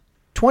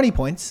 20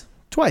 points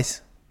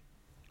twice?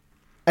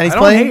 And he's I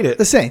don't playing hate it.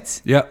 the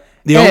Saints. Yep.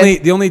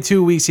 The only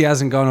 2 weeks he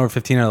hasn't gone over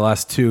 15 out of the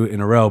last 2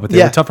 in a row, but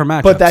they were tougher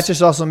matchups. But that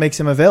just also makes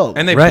him available.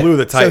 And they Right. blew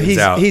the so Titans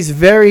out. he's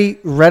very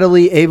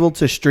readily able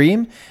to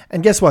stream.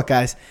 And guess what,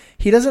 guys?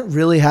 He doesn't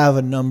really have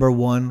a number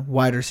 1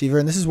 wide receiver,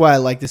 and this is why I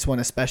like this one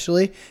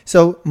especially.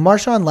 So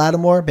Marshawn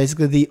Lattimore,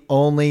 basically the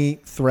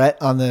only threat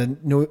on the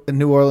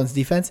New Orleans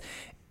defense,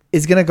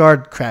 is going to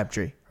guard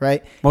Crabtree,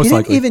 right? Most he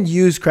likely. didn't even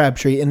use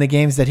Crabtree in the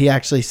games that he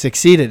actually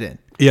succeeded in.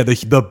 yeah,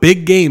 the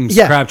big games,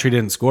 Yeah. Crabtree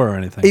didn't score or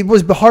anything. It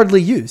was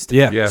hardly used.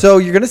 Yeah. Yeah. So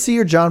you're going to see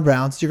your John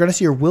Browns. You're going to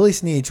see your Willie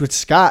Sneads, which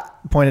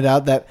Scott pointed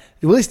out that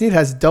Willie Snead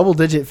has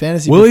double-digit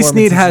fantasy Willie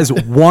Snead performances.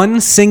 has 1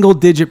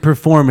 single-digit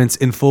performance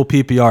in full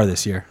PPR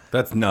this year.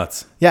 That's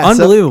nuts. Yeah, so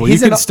Unbelievable. You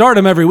he's can an- start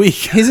him every week.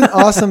 He's an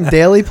awesome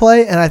daily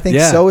play, and I think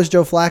Yeah. so is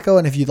Joe Flacco.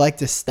 And if you'd like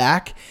to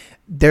stack,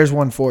 there's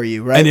one for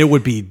you, right? And it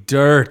would be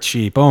dirt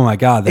cheap. Oh my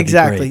God. That'd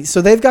Exactly. Be great.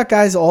 So they've got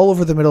guys all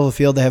over the middle of the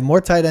field. They have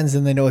more tight ends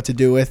than they know what to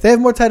do with. They have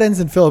more tight ends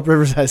than Phillip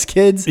Rivers has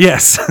kids.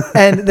 Yes.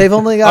 And they've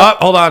only Oh, got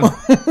hold on.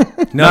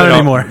 No, Not no,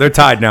 anymore. They're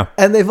tied now.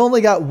 and they've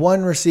only got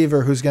one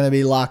receiver who's going to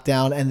be locked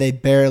down, and they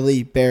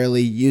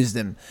barely used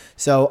him.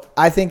 So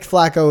I think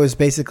Flacco is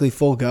basically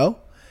full go.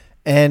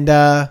 And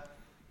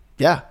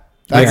yeah,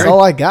 that's agree.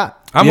 all I got.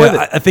 I'm Yeah,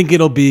 with it. I think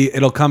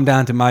it'll come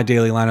down to my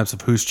daily lineups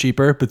of who's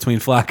cheaper between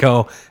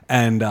Flacco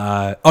and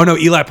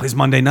Eli plays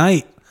Monday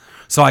night,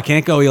 so I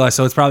can't go Eli.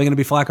 So it's probably going to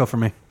be Flacco for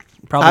me.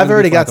 Probably I've gonna be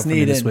already got Flacco for me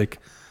Snead this in. week.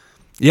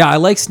 Yeah, I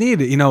like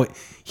Snead. You know,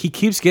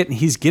 he's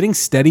getting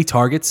steady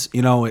targets.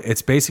 You know,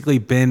 it's basically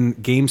been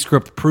game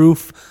script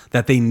proof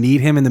that they need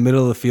him in the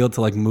middle of the field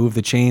to like move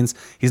the chains.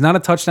 He's not a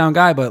touchdown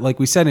guy, but like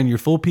we said, in your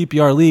full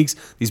PPR leagues,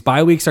 these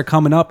bye weeks are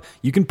coming up.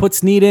 You can put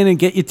Snead in and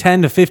get you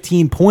 10 to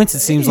 15 points. It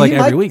seems like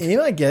every week. He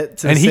might get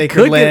to And the he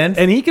sacred could land.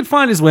 and he could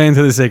find his way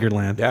into the sacred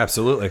land. Yeah,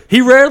 absolutely. He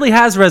rarely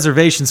has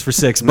reservations for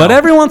 6, but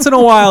every once in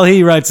a while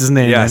he writes his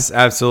name. Yes,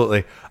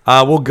 absolutely.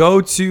 We'll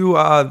go to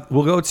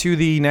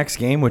the next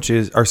game,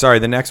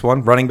 the next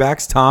one. Running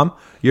backs, Tom.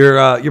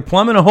 You're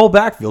plumbing a whole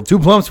backfield. 2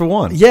 plums for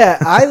one. Yeah,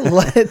 I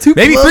like 2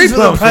 Maybe plums 3 for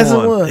the plums for price of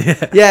one.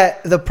 one. Yeah,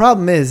 the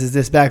problem is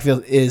this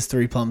backfield is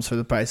 3 plums for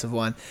the price of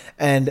one,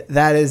 and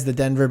that is the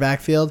Denver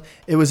backfield.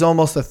 It was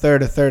almost a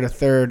third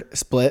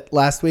split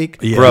last week,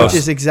 Yeah. Gross. which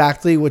is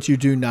exactly what you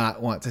do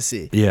not want to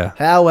see. Yeah.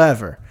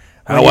 However,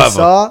 when you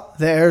saw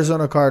the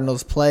Arizona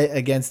Cardinals play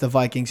against the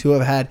Vikings, who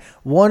have had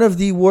one of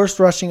the worst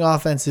rushing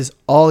offenses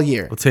all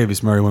year.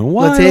 Latavius Murray went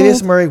wild.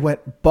 Latavius Murray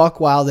went buck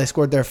wild. They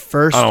scored their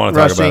first I don't wanna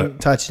talk about rushing it.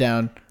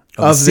 touchdown Of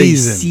the of the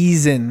season.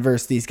 season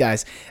versus these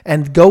guys.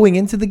 And going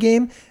into the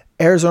game,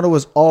 Arizona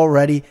was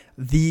already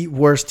the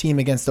worst team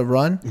against the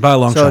run. By a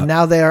long so shot.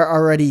 now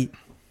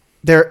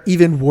they're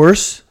even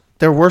worse.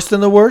 They're worse than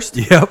the worst.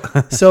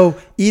 Yep. So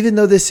even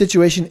though this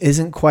situation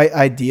isn't quite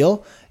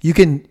ideal,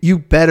 you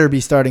better be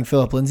starting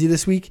Phillip Lindsay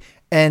this week.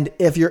 And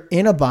if you're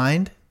in a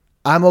bind,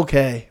 I'm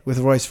okay with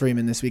Royce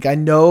Freeman this week. I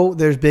know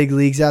there's big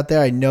leagues out there.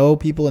 I know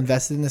people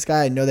invested in this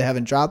guy. I know they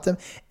haven't dropped him.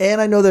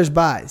 And I know there's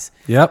buys.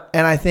 Yep.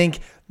 And I think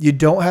you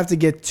don't have to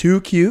get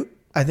too cute.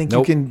 I think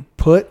Nope. you can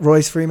put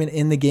Royce Freeman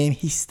in the game.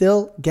 He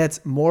still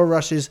gets more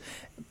rushes,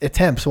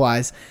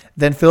 attempts-wise,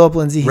 than Phillip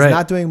Lindsay. He's Right.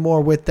 not doing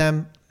more with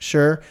them,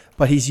 sure,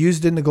 but he's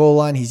used in the goal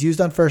line. He's used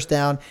on first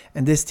down,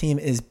 and this team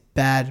is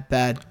bad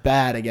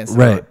against the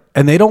run. Right.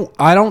 And I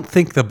don't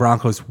think the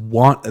Broncos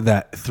want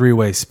that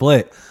 3-way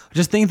split. I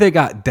just think they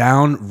got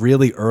down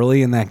really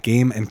early in that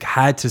game and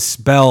had to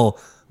spell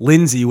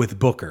Lindsay with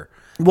Booker.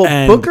 Well,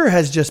 And- Booker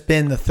has just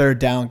been the third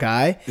down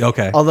guy.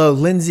 Okay. Although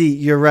Lindsay,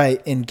 you're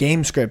right, in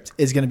game script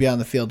is going to be on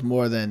the field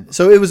more than.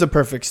 So it was a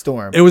perfect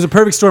storm. It was a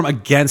perfect storm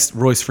against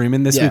Royce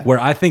Freeman this Yeah. week, where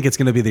I think it's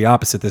going to be the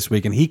opposite this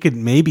week. And he could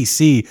maybe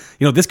see,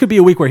 this could be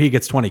a week where he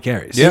gets 20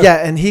 carries. Yeah,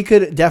 and he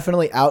could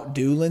definitely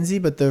outdo Lindsay.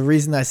 But the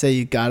reason I say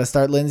you got to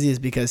start Lindsay is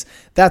because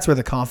that's where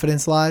the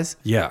confidence lies.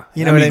 Yeah.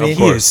 You know what I mean?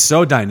 He is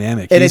so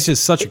dynamic. And He's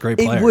just such a great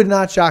player. It would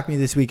not shock me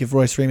this week if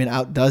Royce Freeman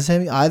outdoes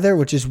him either,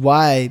 which is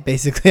why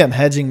basically I'm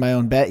hedging my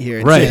own bet here.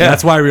 and Right. saying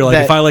That's why we were like,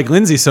 that- if I like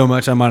Lindsay so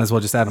much, I might as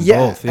well just add them Yeah,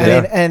 both. I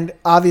mean, and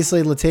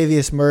obviously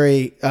Latavius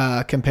Murray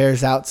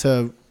compares out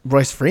to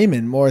Royce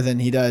Freeman more than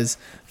he does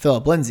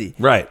Phillip Lindsay.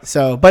 Right.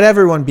 So, but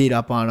everyone beat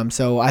up on him,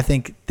 so I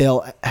think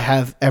they'll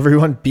have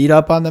everyone beat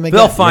up on them again.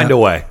 They'll find a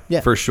way,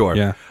 Yeah. for sure.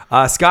 Yeah.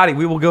 Scotty,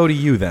 we will go to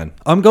you then.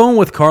 I'm going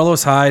with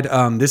Carlos Hyde.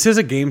 This is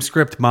a game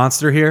script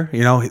monster here.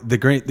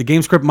 The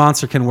game script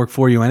monster can work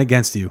for you and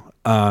against you.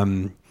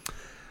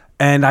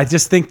 And I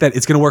just think that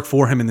it's going to work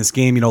for him in this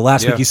game.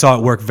 Last Yeah. week you saw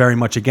it work very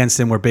much against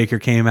him, where Baker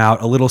came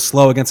out a little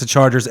slow against the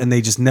Chargers and they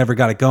just never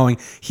got it going.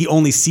 He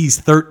only sees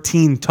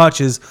 13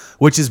 touches,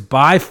 which is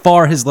by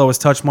far his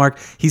lowest touch mark.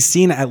 He's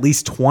seen at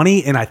least 20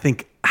 in, I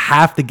think,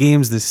 half the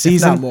games this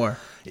season. not more.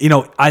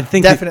 I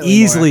think Definitely more,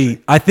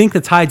 easily. I think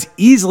the tides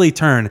easily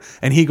turn,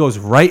 and he goes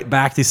right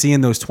back to seeing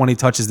those 20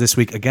 touches this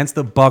week against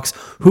the Bucks,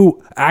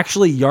 who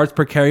actually yards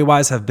per carry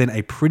wise have been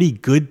a pretty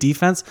good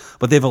defense,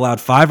 but they've allowed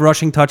 5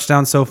 rushing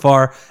touchdowns so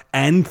far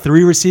and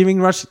 3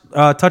 receiving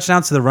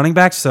touchdowns to the running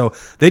backs. So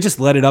they just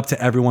let it up to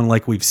everyone,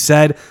 like we've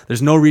said.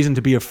 There's no reason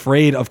to be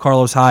afraid of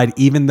Carlos Hyde,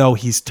 even though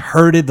he's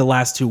turd the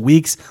last 2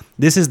 weeks.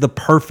 This is the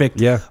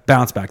perfect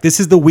bounce back. This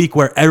is the week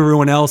where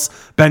everyone else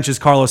benches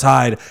Carlos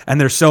Hyde, and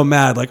they're so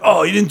mad, like,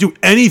 oh, he didn't do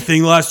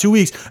anything the last 2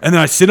 weeks, and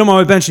then I sit him on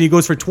my bench and he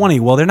goes for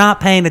 20. Well, they're not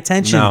paying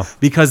attention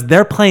because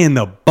they're playing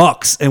the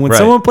Bucks, and when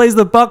someone plays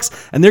the Bucks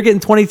and they're getting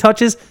 20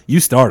 touches, you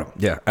start them.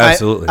 Yeah,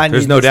 absolutely. I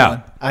There's need no this doubt.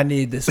 one. I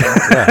need this one.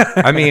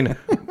 I mean,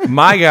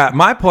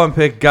 my plum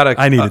pick got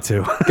I needed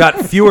to.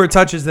 got fewer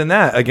touches than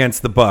that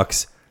against the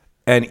Bucks,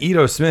 and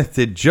Ito Smith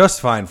did just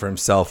fine for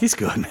himself. He's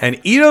good. And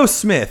Ito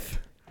Smith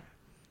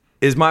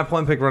is my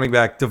plum pick running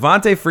back.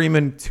 Devontae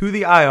Freeman to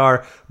the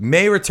IR,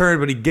 may return,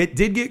 but he did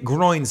get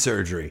groin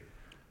surgery.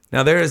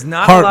 Now there is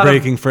not a lot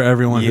Heartbreaking of, for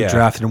everyone who Yeah.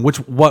 drafted him.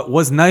 What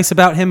was nice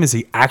about him is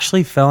he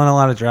actually fell in a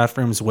lot of draft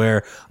rooms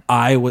where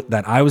I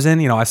was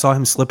in. I saw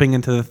him slipping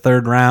into the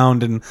third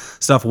round and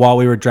stuff while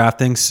we were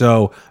drafting.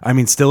 So I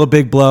mean, still a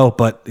big blow,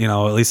 but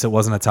at least it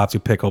wasn't a top 2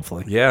 pick.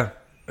 Hopefully, Yeah,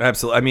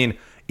 absolutely. I mean,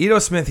 Ito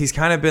Smith, he's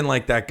kind of been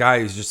like that guy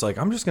who's just like,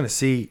 I'm just going to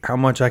see how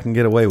much I can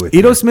get away with.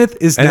 Ito here. Smith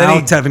is And then now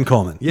he- Tevin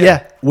Coleman.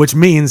 Yeah. which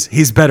means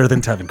he's better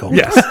than Tevin Coleman.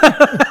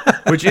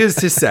 Yes, which is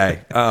to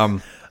say, that I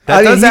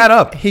mean, does add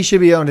up. He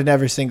should be owned in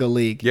every single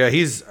league. Yeah,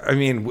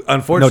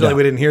 unfortunately, doubt.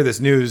 we didn't hear this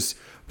news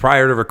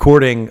prior to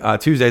recording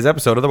Tuesday's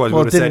episode. Otherwise,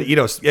 Well, we would have said didn't-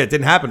 Ito. Yeah, it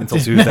didn't happen until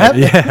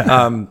Tuesday.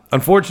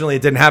 Unfortunately,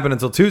 it didn't happen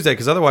until Tuesday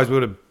because otherwise we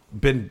would have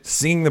been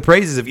singing the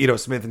praises of Ito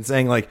Smith and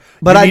saying like,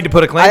 But you I need to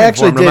put a claim I in for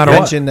actually him no did matter what.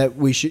 mention that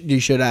you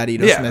should add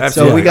Ito Yeah, Smith.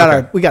 absolutely. So we got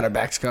Okay. we got our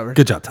backs covered.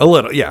 Good job, A Tom.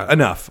 little, yeah,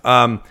 enough.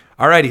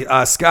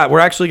 Alrighty, Scott, we're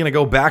actually going to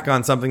go back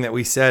on something that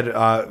we said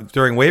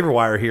during Waiver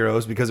Wire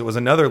Heroes because it was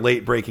another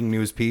late breaking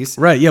news piece.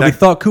 Right, yeah, we That-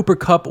 thought Cooper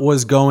Kupp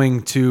was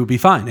going to be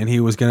fine and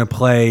he was going to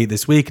play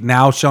this week.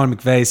 Now Sean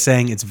McVay is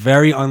saying it's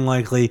very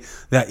unlikely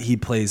that he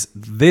plays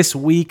this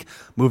week.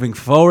 Moving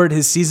forward,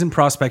 his season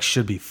prospects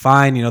should be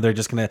fine. They're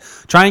just going to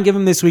try and give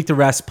him this week to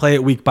rest, play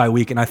it week by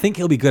week, and I think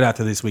he'll be good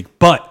after this week.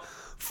 But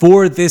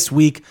for this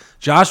week,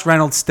 Josh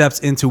Reynolds steps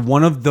into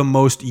one of the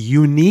most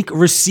unique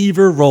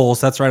receiver roles.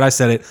 That's right, I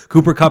said it.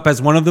 Cooper Kupp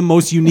has one of the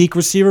most unique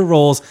receiver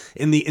roles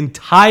in the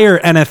entire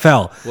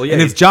NFL. Well, yeah,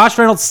 and if he's- Josh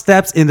Reynolds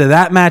steps into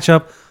that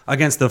matchup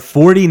against the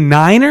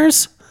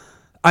 49ers,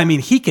 I mean,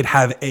 he could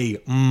have a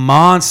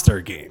monster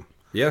game.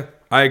 Yeah,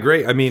 I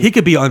agree. I mean, He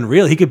could be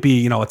unreal. He could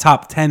be, a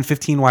top 10,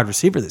 15 wide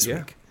receiver this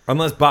week.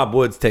 unless Bob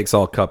Woods takes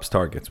all Cup's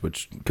targets,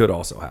 which could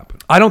also happen.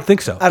 I don't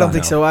think so. I don't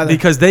think so either.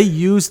 Because they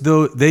use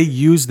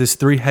this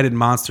 3-headed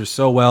monster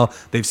so well.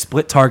 They've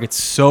split targets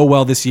so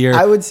well this year.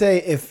 I would say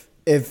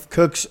if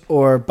Cooks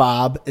or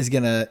Bob is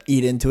gonna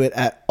eat into it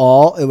at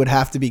all, it would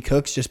have to be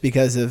Cooks just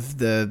because of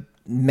the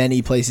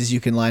many places you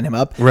can line him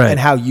up Right. and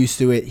how used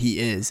to it he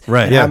is.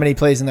 Right, And yeah. how many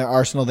plays in their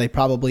arsenal they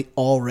probably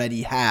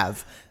already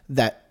have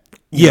that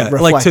Yeah, like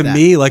reflect to that.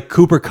 me, like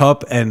Cooper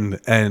Kupp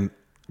and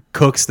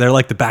Cooks, they're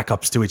like the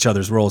backups to each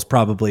other's roles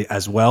probably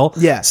as well.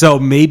 Yeah. So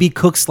maybe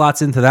Cook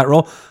slots into that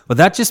role, but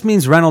that just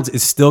means Reynolds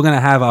is still going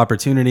to have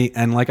opportunity.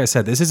 And like I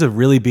said, this is a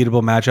really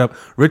beatable matchup.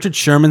 Richard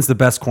Sherman's the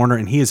best corner,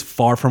 and he is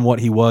far from what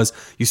he was.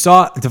 You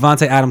saw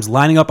Devontae Adams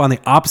lining up on the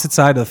opposite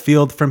side of the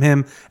field from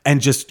him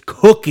and just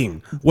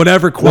cooking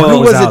whatever corner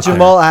Who was out it?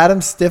 Jamal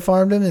Adams stiff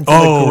armed him into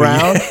there. the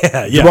ground.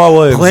 Yeah. Jamal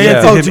Williams, Planted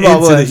yeah. him Oh, Jamal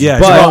into the- Williams. yeah,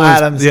 Jamal Jamal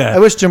Williams, Adams. yeah. I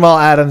wish Jamal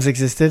Adams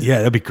existed. Yeah,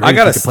 that'd be great. I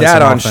got if a he could play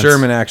stat some on offense.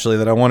 Sherman actually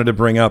that I wanted to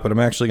bring up, and I'm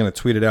actually going to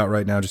tweet it out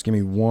right now. Just give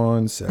me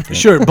 1 second.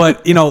 Sure,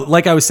 but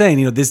like I was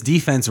saying, this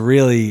defense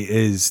really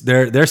is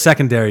their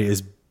secondary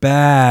is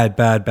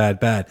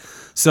bad.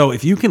 So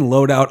if you can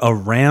load out a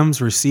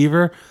Rams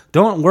receiver,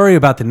 don't worry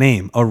about the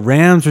name. A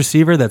Rams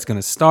receiver that's going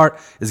to start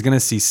is going to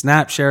see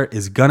snap share,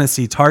 is going to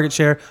see target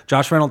share.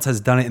 Josh Reynolds has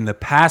done it in the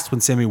past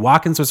when Sammy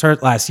Watkins was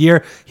hurt last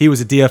year. He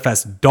was a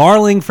DFS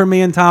darling for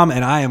me and Tom,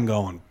 and I am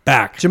going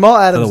back. Jamal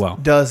to Adams the well.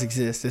 does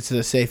exist. It's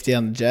a safety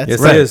on the Jets. Yes,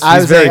 Right. he is. I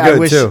He's would very say, I good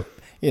wish, too.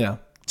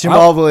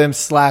 Jamal Williams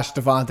 /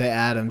 Devontae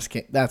Adams.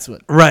 That's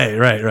what. Right.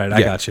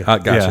 I got you. I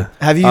got you.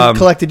 Have you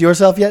collected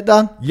yourself yet,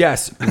 Don?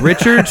 Yes,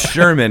 Richard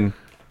Sherman.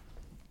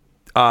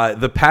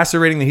 The passer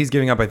rating that he's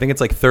giving up, I think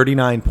it's like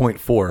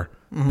 39.4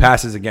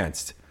 passes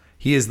against.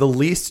 He is the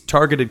least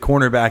targeted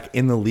cornerback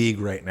in the league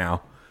right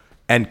now.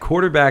 And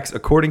quarterbacks,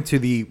 according to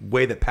the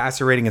way that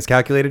passer rating is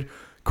calculated,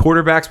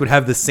 quarterbacks would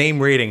have the same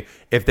rating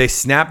if they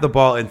snapped the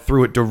ball and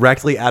threw it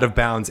directly out of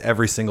bounds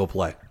every single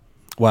play.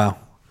 Wow.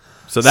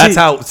 So that's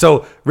See-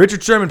 So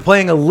Richard Sherman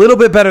playing a little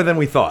bit better than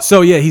we thought.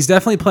 So yeah, he's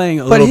definitely playing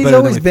a But little he's better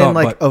always than we been thought,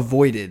 like but-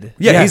 avoided.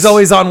 yeah, Yes. he's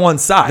always on one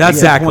side. That's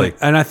exactly. the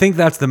point. And I think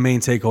that's the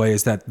main takeaway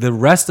is that the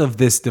rest of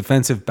this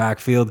defensive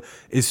backfield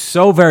is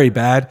so very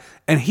bad,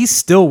 and he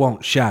still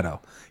won't shadow.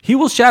 He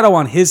will shadow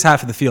on his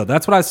half of the field.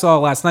 That's what I saw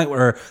last night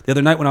or the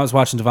other night when I was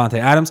watching Devontae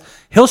Adams.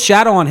 He'll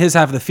shadow on his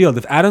half of the field.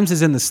 If Adams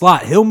is in the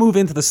slot, he'll move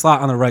into the slot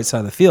on the right side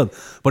of the field.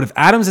 But if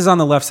Adams is on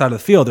the left side of the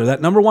field or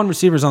that number one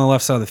receiver is on the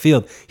left side of the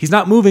field, he's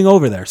not moving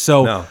over there.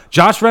 So No.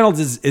 Josh Reynolds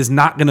is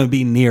not going to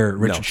be near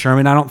Richard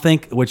Sherman, I don't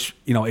think, which,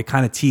 it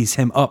kind of tees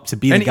him up to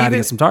be the guy to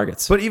get some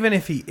targets. But even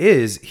if he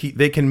is,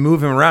 they can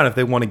move him around if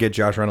they want to get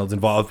Josh Reynolds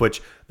involved,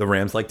 which the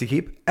Rams like to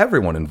keep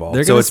everyone involved.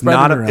 They're So gonna it's spread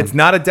not him around. it's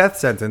not a death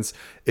sentence.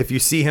 If you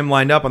see him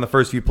lined up on the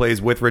first few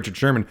plays with Richard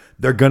Sherman,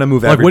 they're gonna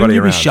move Like, everybody wouldn't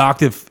you around. be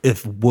shocked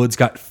if Woods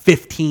got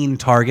 15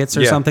 targets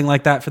or Yeah. something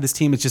like that for this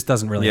team? It just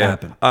doesn't really Yeah.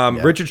 happen.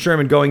 Richard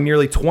Sherman going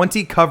nearly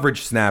 20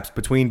 coverage snaps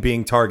between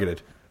being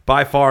targeted.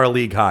 By far a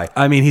league high.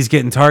 I mean, he's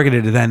getting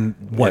targeted then,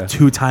 Yeah.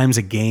 2 times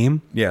a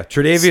game? Yeah.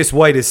 Tre'Davious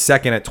White is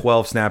second at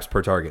 12 snaps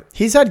per target.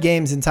 He's had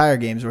entire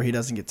games where he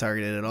doesn't get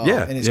targeted at all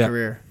Yeah. in his Yeah.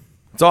 career.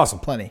 It's awesome.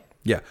 Plenty.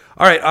 Yeah.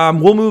 All right.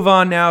 We'll move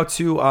on now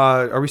to.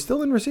 Are we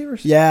still in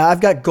receivers? Yeah, I've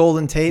got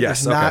Golden Tate. Yes,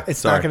 It's not. okay. It's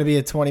Sorry. not going to be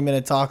a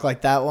 20-minute talk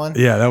like that one.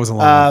 Yeah, that was a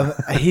long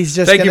one. He's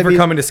just. Thank you gonna for be,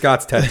 coming to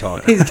Scott's TED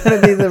Talk. He's going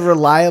to be the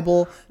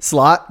reliable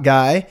slot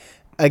guy.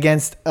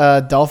 against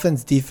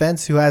Dolphins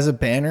defense who has a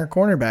banner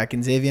cornerback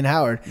in Xavier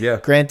Howard. Yeah.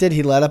 Granted,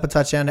 he led up a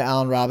touchdown to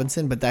Allen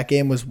Robinson, but that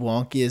game was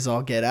wonky as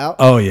all get out.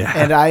 Oh, yeah.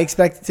 And I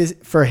expected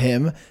for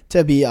him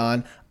to be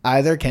on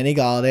either Kenny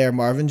Golladay or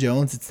Marvin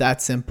Jones. It's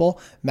that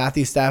simple.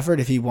 Matthew Stafford,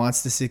 if he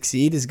wants to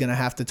succeed, is going to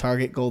have to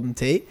target Golden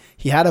Tate.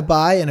 He had a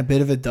bye and a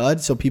bit of a dud,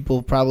 so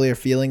people probably are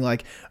feeling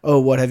like, oh,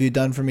 what have you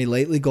done for me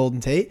lately, Golden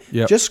Tate?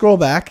 Yep. Just scroll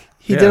back.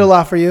 He Yeah. did a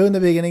lot for you in the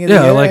beginning of the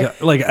year.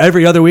 like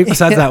every other week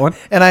besides that one.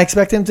 And I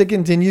expect him to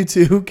continue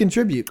to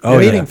contribute Oh,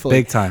 yeah. meaningfully.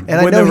 Big time.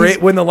 And when I know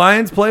when the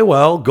Lions play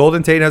well,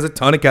 Golden Tate has a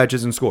ton of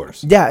catches and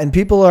scores. yeah, and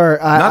people are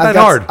Not that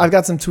hard. I've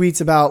got some tweets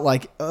about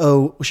like,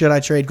 oh, should I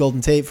trade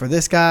Golden Tate for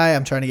this guy?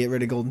 I'm trying to get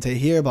rid of Golden Tate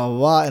here, blah blah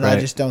blah. And I Right.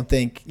 just don't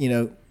think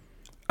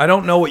I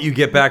don't know what you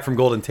get back from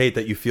Golden Tate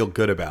that you feel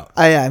good about.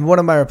 and one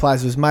of my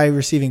replies was my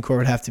receiving core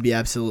would have to be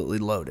absolutely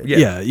loaded. Yeah.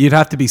 Yeah, you'd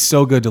have to be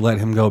so good to let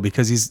him go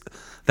because he's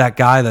that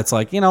guy that's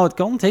like,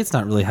 Golden Tate's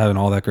not really having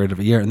all that great of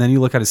a year. And then you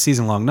look at his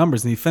season-long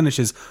numbers, and he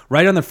finishes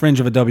right on the fringe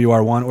of a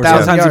WR1 or 1,000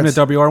 sometimes even a yards.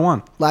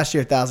 WR1. Last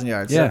year, 1,000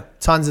 yards. Yeah. So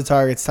tons of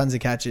targets, tons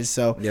of catches.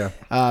 So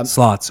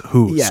Slots,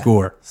 who yeah,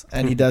 score.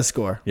 and he does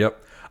score. Yep.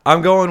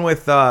 I'm going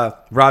with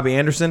Robbie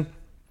Anderson.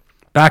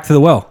 Back to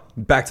the well.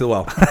 Back to the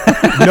well.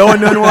 Noah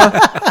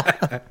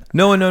Nunwa.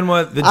 Noah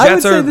Nunwa. The Jets I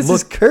would say are this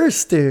is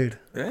cursed, dude.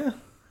 Yeah.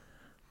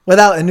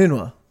 Without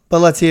Enunwa. But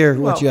let's hear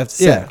what you have to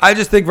say. yeah. I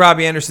just think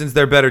Robbie Anderson's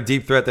their better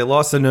deep threat. They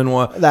lost to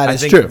Nunwa. That I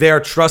is think true. They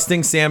are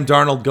trusting Sam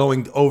Darnold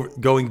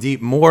going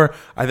deep more.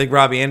 I think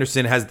Robbie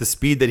Anderson has the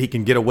speed that he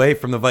can get away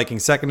from the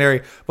Vikings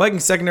secondary.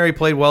 Vikings secondary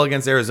played well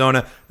against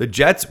Arizona. The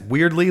Jets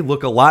weirdly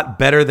look a lot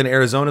better than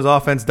Arizona's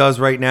offense does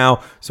right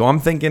now. So I'm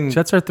thinking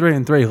Jets are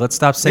 3-3. Let's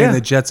stop saying Yeah. the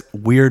Jets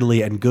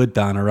weirdly and good,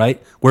 Don, all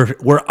right? We're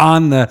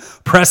on the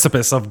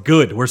precipice of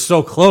good. We're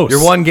so close.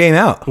 you're one game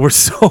out. We're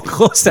so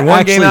close to You're one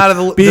actually game out of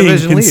the being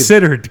division lead.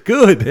 considered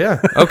good. Yeah.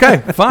 Okay.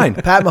 Fine.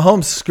 Pat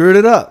Mahomes screwed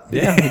it up.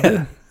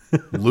 Yeah.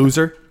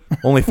 Loser.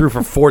 Only threw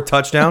for 4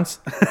 touchdowns.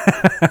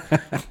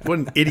 What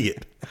an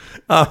idiot.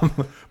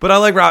 But I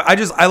like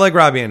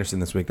Robbie Anderson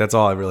this week. That's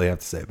all I really have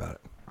to say about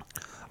it.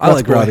 I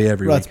like boy. Robbie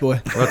every Ruts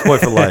week. boy. That's boy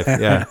for life.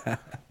 Yeah.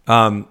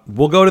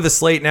 We'll go to the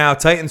slate now.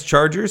 Titans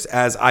Chargers,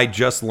 as I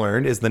just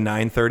learned, is the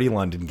 9:30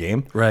 London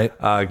game. Right.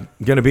 Going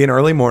to be an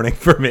early morning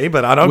for me,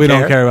 but I don't We care.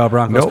 don't care about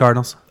Broncos Nope.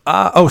 Cardinals.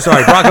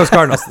 Sorry. Broncos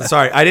Cardinals.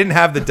 Sorry. I didn't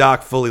have the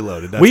doc fully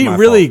loaded. That's We my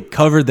really fault.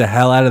 covered the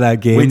hell out of that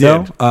game, We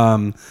though.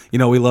 did.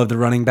 We love the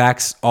running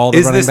backs. All the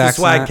Is running this the backs.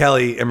 in Swag that.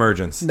 Kelly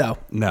emergence? No.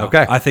 No.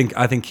 Okay. I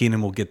think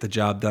Keenan will get the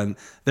job done.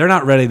 They're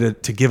not ready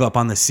to give up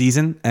on the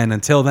season, and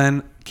until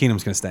then,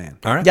 Keenan's going to stay in.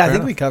 All right. Yeah, I fair think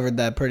enough. we covered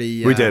that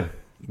pretty. We did.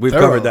 We've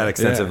thoroughly. covered that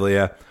extensively,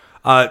 yeah.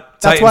 That's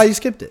Titans- why you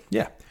skipped it.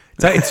 Yeah.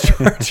 Titans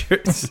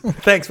Chargers.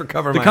 Thanks for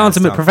covering The my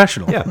consummate ass, Tom.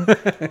 professional.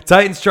 Yeah.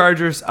 Titans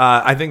Chargers.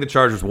 I think the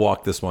Chargers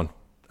walk this one.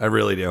 I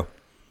really do.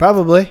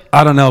 Probably.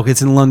 I don't know.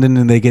 It's in London,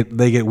 and they get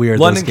weird.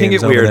 London those can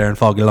games get over weird. there in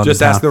foggy London.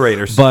 Just ask town. the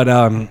Raiders. But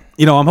I'm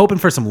hoping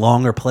for some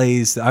longer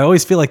plays. I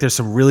always feel like there's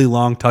some really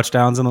long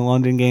touchdowns in the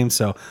London game,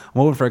 so I'm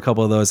hoping for a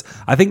couple of those.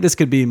 I think this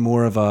could be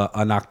more of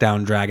a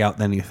knockdown drag out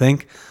than you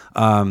think.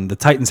 The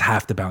Titans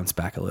have to bounce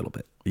back a little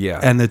bit.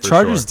 Yeah, and the for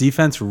Chargers sure.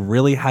 defense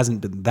really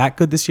hasn't been that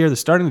good this year. They're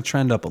starting to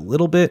trend up a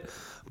little bit,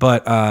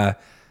 but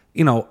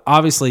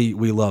obviously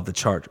we love the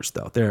Chargers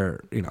though.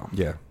 They're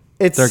Yeah.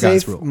 It's Their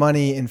guys safe rule.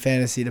 money in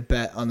fantasy to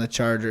bet on the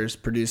Chargers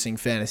producing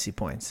fantasy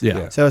points.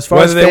 Yeah. So as far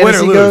Whether as they win or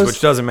fantasy lose, goes,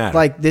 which doesn't matter.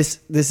 Like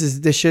this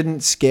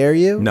shouldn't scare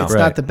you. No. It's Right.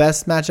 not the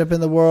best matchup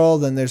in the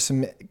world, and there's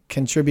some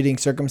contributing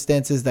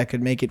circumstances that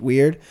could make it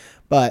weird.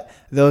 But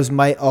those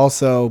might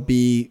also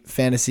be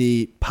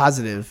fantasy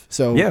positive.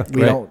 So Yeah,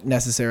 we right. don't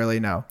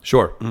necessarily know.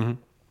 Sure.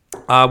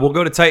 We'll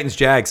go to Titans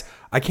Jags.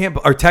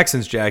 Or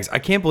Texans Jags. I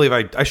can't believe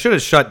I should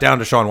have shut down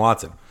Deshaun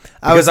Watson.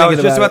 I was Because I was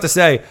thinking just about about to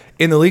say,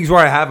 in the leagues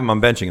where I have him,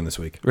 I'm benching him this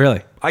week.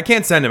 really. I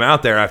can't send him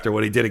out there after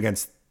what he did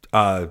against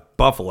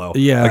Buffalo.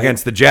 Yeah,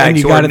 Against the and Jags,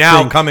 you who are gotta now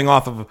think-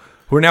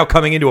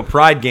 coming into a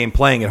pride game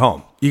playing at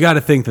home. You got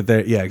to think that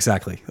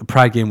exactly. The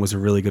pride game was a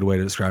really good way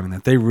to describing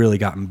that. They really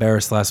got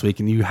embarrassed last week,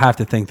 and you have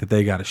to think that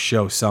they got to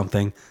show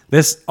something.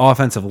 This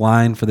offensive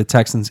line for the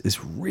Texans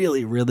is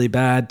really, really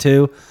bad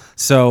too.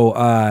 So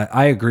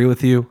I agree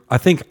with you. I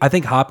think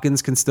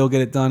Hopkins can still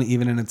get it done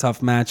even in a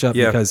tough matchup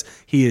Yeah. because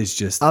he is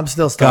just I'm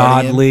still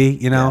starting him.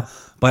 godly,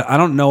 But I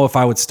don't know if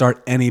I would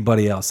start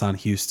anybody else on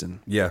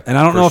Houston. Yeah, and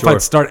I don't for know if sure.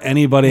 I'd start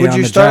anybody Would on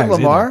you the start Jags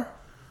either. Lamar?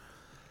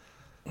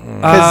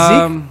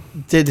 Because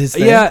Zeke did his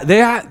thing. Yeah,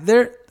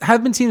 there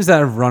have been teams that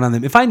have run on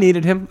them. If I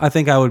needed him, I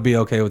think I would be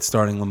okay with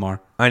starting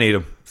Lamar. I need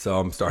him, so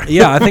I'm starting.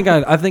 Yeah, I think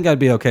I'd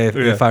be okay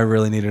if I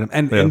really needed him.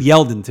 And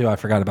Yeldon too. I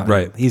forgot about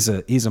Right. him.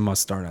 He's a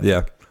must start. I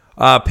think.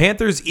 Yeah.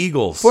 Panthers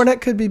Eagles.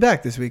 Fournette could be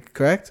back this week,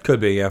 correct? Could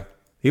be, yeah.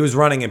 He was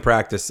running in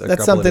practice. That's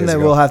couple of something days that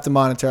ago. we'll have to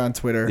monitor on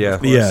Twitter. Yeah, of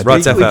course. Yeah,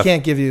 Ruts we FF.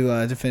 can't give you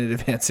a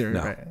definitive answer.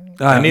 No. Right.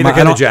 And neither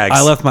can the Jags.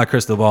 I left my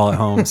crystal ball at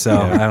home, so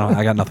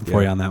I got nothing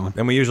for you on that one.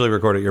 And we usually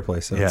record at your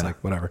place, so it's Yeah. like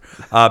whatever.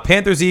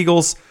 Panthers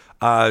Eagles.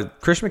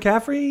 Christian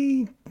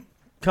McCaffrey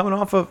coming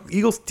off of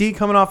Eagles D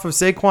coming off of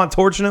Saquon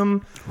torching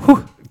him.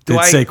 Did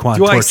Saquon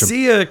do I torch him.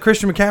 see a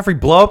Christian McCaffrey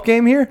blow up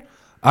game here?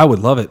 I would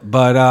love it,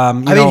 but I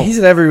mean, he's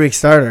an every week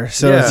starter,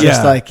 so it's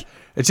just like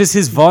it's just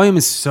his volume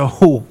is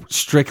so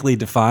strictly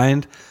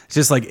defined. It's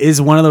just like, is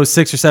one of those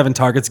 6 or 7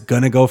 targets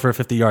gonna go for a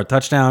 50-yard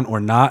touchdown or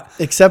not?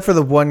 except for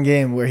the one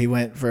game where he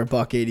went for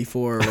 $184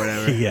 or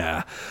whatever,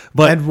 Yeah,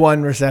 but and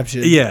one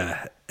reception.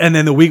 yeah, and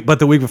then the week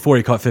before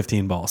he caught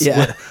 15 balls.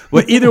 Yeah.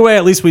 Well, either way,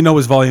 at least we know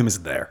his volume is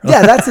there.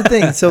 Yeah, that's the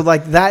thing. So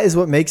like that is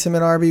what makes him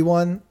an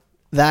RB1.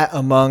 That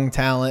among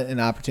talent and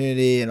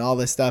opportunity and all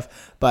this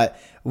stuff, but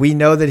we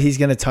know that he's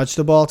going to touch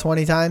the ball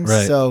 20 times.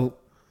 Right. So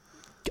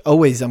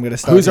always I'm going to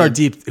start. Who's him.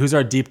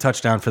 our deep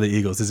touchdown for the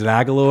Eagles? Is it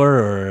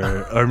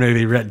Aguilar or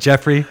maybe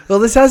Jeffrey? Well,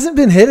 this hasn't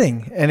been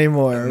hitting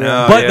anymore.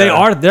 No. But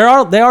yeah.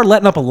 they are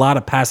letting up a lot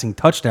of passing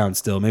touchdowns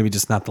still. Maybe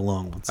just not the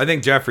long ones. I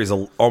think Jeffrey's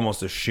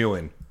almost a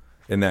shoo-in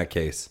in that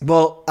case.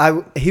 Well,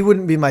 he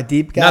wouldn't be my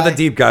deep guy. Not the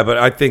deep guy, but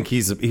I think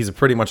he's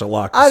pretty much a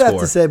lock to I'd score. have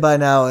to say by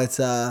now it's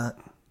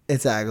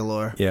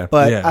Aguilar. Yeah.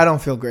 But Yeah. I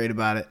don't feel great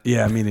about it.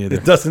 Yeah, me neither.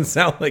 It doesn't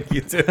sound like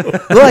you do.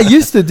 Well, I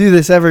used to do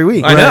this every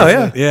week. I know,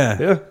 right?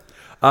 yeah.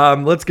 Yeah.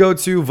 Let's go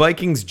to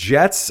Vikings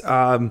Jets.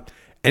 An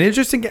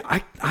interesting game.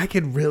 I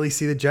could really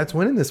see the Jets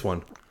winning this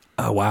one.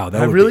 Oh wow,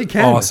 that I would really be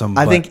can. awesome.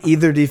 I but- think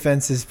either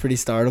defense is pretty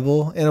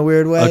startable in a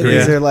weird way. Agreed.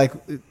 These are like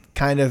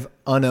kind of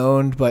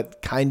unowned,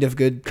 but kind of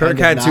good. Kirk kind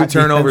had of 2 not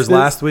turnovers defenses.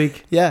 last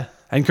week. Yeah.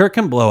 and Kirk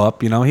can blow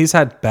up. You know, he's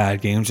had bad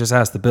games. Just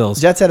ask the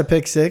Bills. Jets had a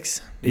pick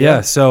 6.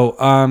 Yeah. So,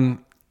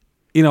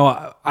 you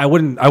know, I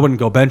wouldn't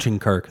go benching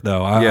Kirk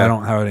though. I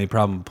don't have any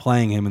problem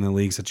playing him in the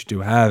leagues that you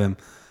do have him.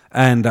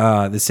 And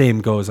the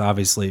same goes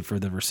obviously for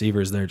the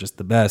receivers. They're just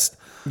the best.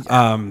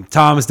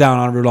 Tom's down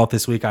on Rudolph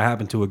this week. I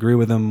happen to agree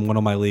with him. One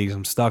of my leagues,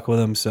 I'm stuck with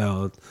him.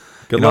 So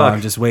Good luck.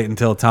 I'm just waiting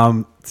until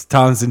Tom's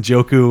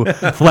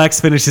Njoku flex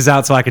finishes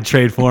out so I can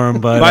trade for him.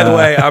 But By the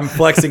way, I'm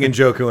flexing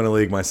Njoku in a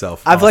league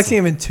myself. I'm flexing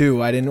him in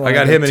 2. I didn't. I want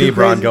got to him go and too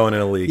Ebron crazy. going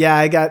in a league. Yeah,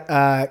 I got.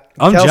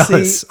 I'm Kelsey,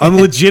 jealous. I'm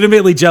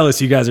legitimately jealous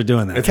you guys are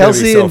doing that. It's gonna be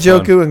Kelsey so and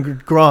Joku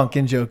and Gronk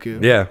and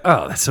Joku. Yeah.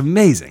 Oh, that's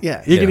amazing.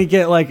 Yeah. You're Yeah. going to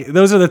get like,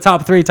 those are the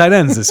top 3 tight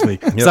ends this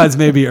week, besides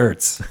maybe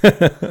Ertz.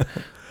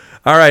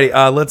 All righty,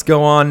 let's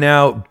go on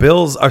now.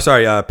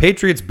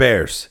 Patriots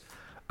Bears.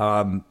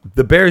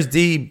 The Bears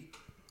D,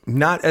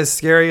 not as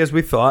scary as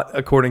we thought,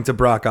 according to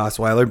Brock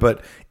Osweiler.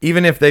 But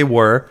even if they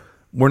were,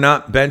 we're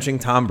not benching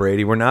Tom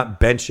Brady. We're not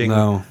benching.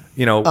 No.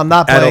 I'm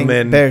not playing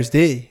Edelman. Bears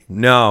D.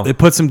 No. They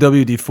put some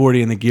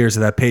WD-40 in the gears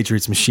of that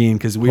Patriots machine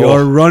because we Oh.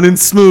 are running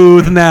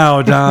smooth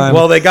now, Don.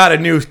 Well, they got a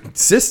new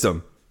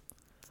system.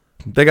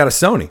 They got a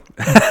Sony.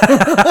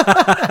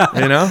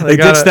 You know, they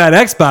ditched that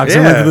Xbox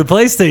and went Yeah. to the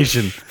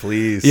PlayStation.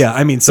 Please. Yeah,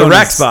 I mean, the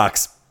Sony's-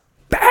 Rexbox.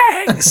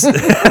 Bangs.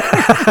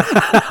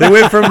 They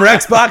went from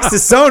Rexbox to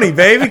Sony,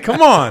 baby.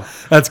 Come on.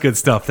 That's good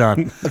stuff,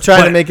 Don. I'm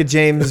trying to make a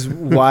James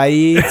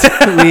White.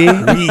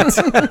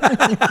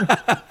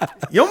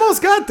 You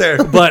almost got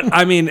there. But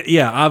I mean,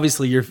 yeah,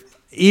 obviously you're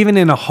even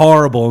in a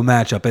horrible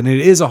matchup, and it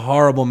is a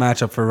horrible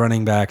matchup for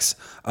running backs.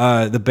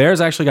 The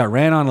Bears actually got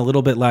ran on a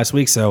little bit last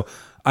week, so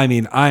I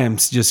mean, I am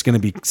just going to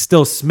be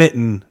still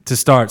smitten to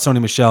start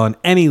Sony Michel in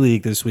any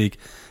league this week,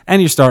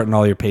 and you're starting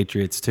all your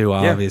Patriots too,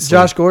 obviously.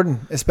 Josh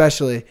Gordon,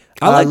 especially.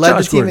 I like led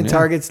Josh the team Gordon, in yeah.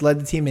 targets,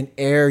 led the team in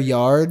air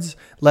yards,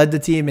 led the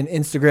team in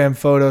Instagram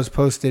photos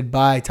posted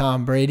by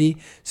Tom Brady.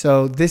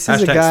 So this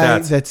is a Hashtag guy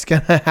stats. that's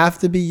going to have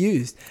to be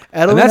used.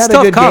 Edelman And that's had a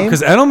tough good comp game.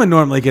 because Edelman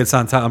normally gets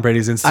on Tom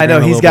Brady's Instagram. I know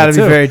a he's little got to bit,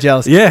 be too. very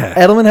jealous. Yeah.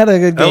 Edelman had a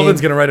good game.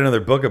 Edelman's going to write another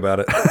book about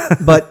it.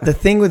 But the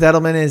thing with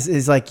Edelman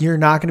is like you're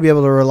not going to be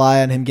able to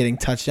rely on him getting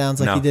touchdowns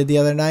like No. he did the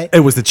other night. It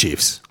was the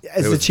Chiefs. It's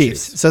was the the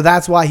Chiefs. Chiefs. So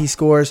that's why he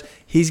scores.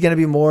 He's going to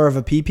be more of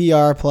a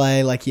PPR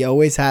play like he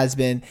always has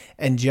been.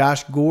 And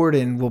Josh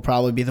Gordon will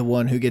probably be the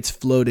one who gets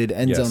floated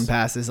end Yes. zone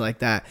passes like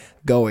that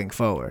going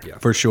forward. Yeah.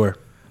 For sure.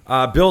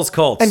 Bills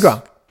Colts. And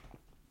Gronk.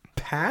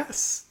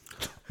 Pass?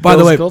 By the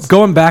Bills, way, Colts?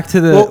 going back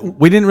to the, Well-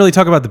 we didn't really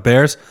talk about the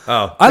Bears.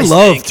 Oh, I they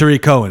love stink.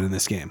 Tariq Cohen in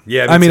this game.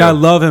 Yeah, me I mean, too. I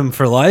love him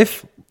for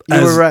life.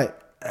 You were right.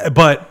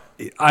 But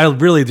I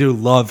really do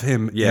love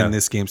him Yeah. in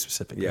this game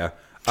specifically. Yeah.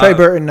 Trey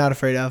Burton, not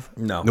afraid of.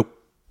 No. Nope.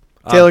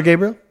 Taylor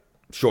Gabriel?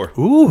 Sure.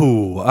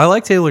 Ooh, I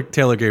like Taylor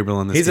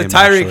Gabriel in this He's game. a Tyreek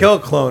actually. Hill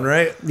clone,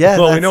 right? Yeah,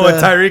 Well, we that's, know what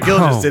Tyreek Hill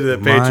just did to the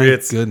my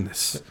Patriots.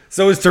 goodness.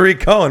 So is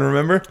Tariq Cohen,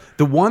 remember?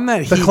 The one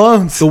that The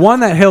clones. the one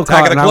that Hill Attack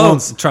caught, of and the I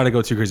clones. won't try to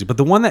go too crazy, but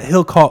the one that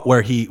Hill caught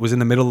where he was in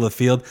the middle of the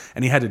field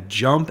and he had to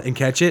jump and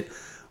catch it.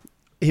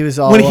 He was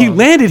all When he alone.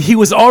 landed, he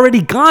was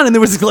already gone, and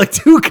there was like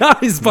 2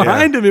 guys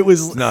behind him. It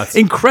was nuts.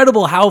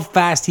 incredible how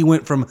fast he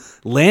went from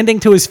landing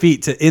to his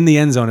feet to in the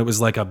end zone. It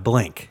was like a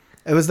blink.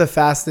 It was the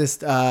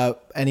fastest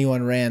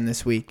anyone ran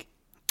this week.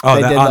 Oh,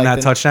 They that, did, on like, that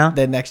the, touchdown?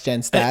 The next gen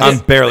stats. I'm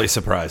barely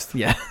surprised.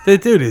 yeah. The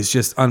dude is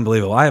just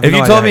unbelievable. I have If no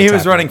you idea told me how he he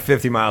was tackled running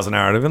 50 miles an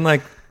hour, I'd have been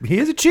like, he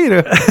is a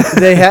cheater.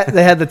 they had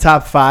the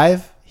top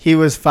 5. He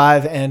was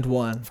 5 and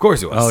 1. Of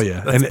course he was. Oh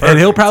yeah, That's and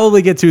he'll perfect.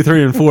 probably get 2,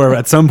 3, and 4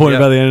 at some point Yeah.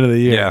 by the end of the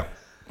year. Yeah.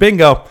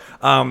 Bingo.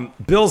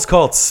 Bills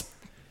Colts.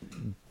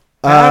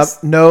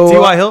 No.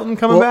 T.Y. Hilton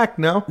coming back?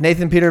 No.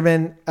 Nathan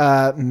Peterman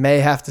may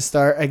have to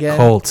start again.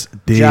 Colts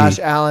D. Josh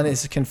Allen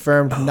is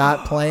confirmed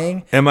not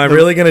playing. Am I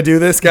really going to do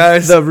this,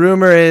 guys? The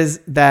rumor is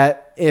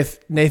that if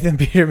Nathan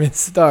Peterman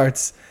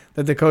starts,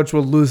 that the coach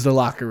will lose the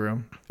locker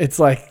room. It's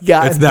like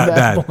It's that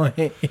bad.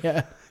 point.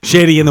 Yeah.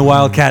 Shady in the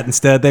Wildcat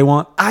instead. They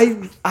want.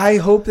 I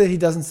hope that he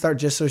doesn't start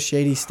just so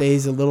Shady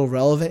stays a little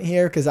relevant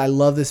here because I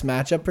love this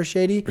matchup for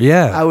Shady.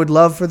 Yeah. I would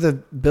love for the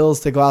Bills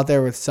to go out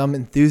there with some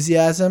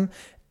enthusiasm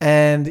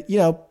and,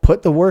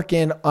 put the work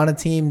in on a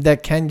team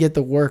that can get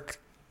the work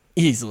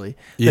easily.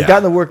 Yeah. They've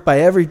gotten the work by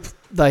every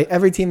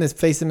team that's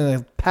faced him in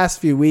the past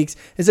few weeks.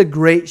 It's a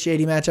great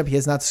Shady matchup. He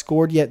has not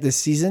scored yet this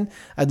season.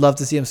 I'd love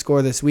to see him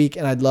score this week,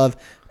 and I'd love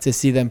to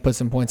see them put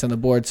some points on the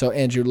board so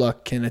Andrew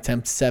Luck can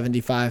attempt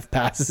 75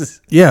 passes.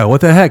 Yeah,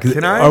 what the heck?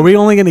 Can I- Are we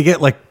only going to get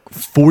like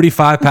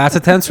 45 pass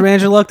attempts from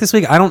Andrew Luck this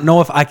week? I don't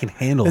know if I can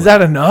handle Is it.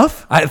 that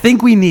enough? I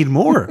think we need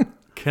more.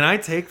 Can I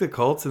take the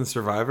Colts and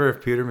Survivor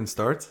if Peterman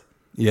starts?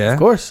 Yeah. Of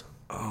course.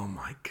 Oh,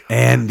 my God.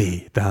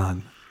 Andy,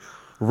 Don.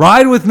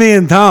 Ride with me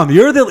and Tom.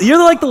 You're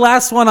like the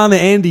last one on the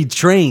Andy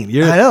train.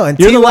 I know, and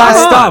you're the T.Y. last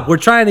stop. We're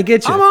trying to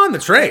get you. I'm on the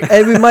train.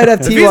 And we might have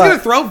If he's going T.Y. to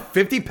throw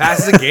 50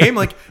 passes a game,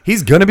 like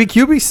he's going to be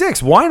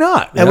QB6. Why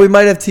not? And we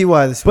might have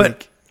T.Y. this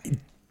week.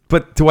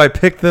 But do I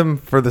pick them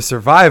for the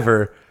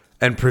Survivor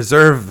and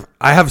preserve?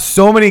 I have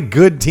so many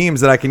good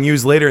teams that I can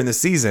use later in the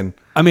season.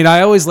 I mean,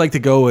 I always like to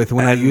go with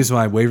when I use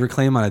my waiver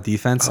claim on a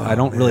defense. I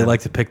don't really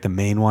like to pick the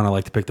main one. I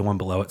like to pick the one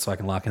below it so I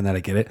can lock in that I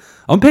get it.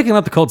 I'm picking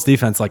up the Colts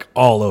defense like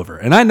all over.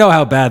 And I know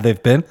how bad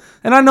they've been.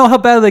 And I know how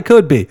bad they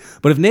could be.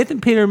 But if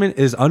Nathan Peterman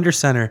is under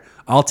center,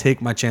 I'll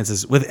take my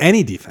chances with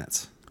any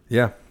defense.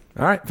 Yeah.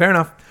 All right. Fair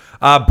enough.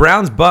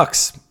 Browns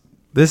Bucks.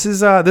 This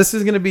is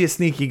going to be a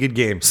sneaky good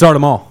game. Start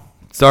them all.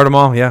 Start them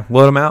all. Yeah.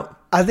 Load them out.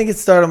 I think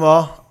it's start them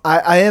all.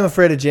 I am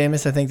afraid of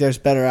Jameis. I think there's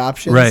better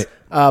options. Right.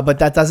 But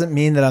that doesn't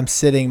mean that I'm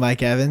sitting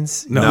Mike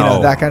Evans.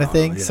 No. That kind of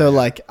thing. So,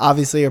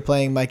 obviously you're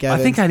playing Mike Evans.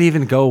 I think I'd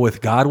even go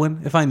with Godwin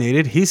if I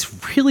needed. He's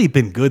really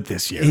been good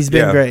this year. He's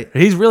been Yeah. great.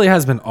 He really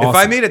has been awesome. If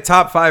I made a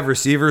top 5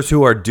 receivers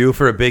who are due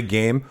for a big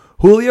game,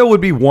 Julio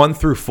would be 1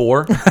 through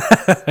 4.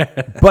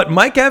 But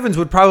Mike Evans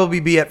would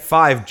probably be at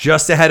 5,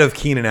 just ahead of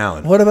Keenan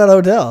Allen. What about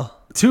Odell?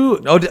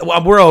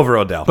 We're over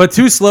Odell. But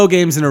 2 slow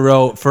games in a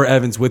row for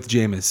Evans with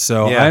Jameis.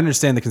 So Yeah. I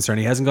understand the concern.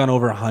 He hasn't gone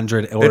over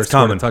 100 or It's scored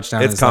coming. a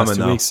touchdown It's in his last coming,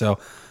 2 though. weeks. So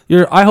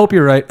I hope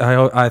you're right.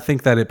 I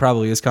think that it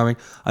probably is coming.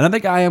 Another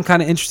guy I'm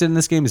kind of interested in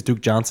this game is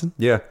Duke Johnson.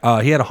 Yeah.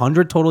 He had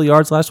 100 total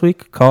yards last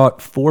week,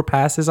 caught 4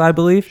 passes, I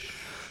believe.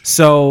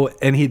 So,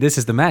 and this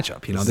is the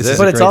matchup. This is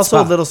But a it's great also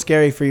spot. a little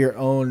scary for your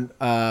own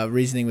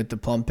reasoning with the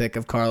plum pick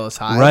of Carlos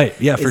Hyde. Right.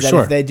 Yeah, is for that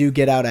sure. If they do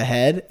get out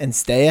ahead and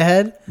stay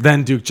ahead,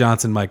 Then Duke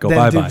Johnson might go then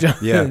bye-bye. Duke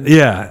Johnson. Yeah.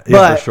 Yeah.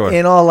 But for sure.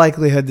 in all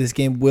likelihood, this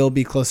game will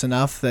be close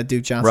enough that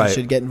Duke Johnson Right.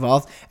 should get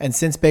involved. And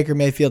since Baker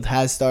Mayfield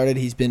has started,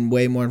 he's been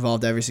way more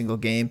involved every single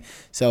game.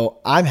 So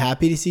I'm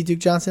happy to see Duke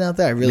Johnson out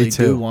there. I really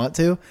too. do want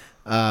to.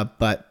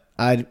 But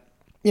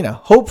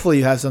hopefully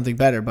you have something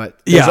better. But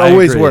there's Yeah, I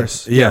always agree.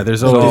 worse. Yeah,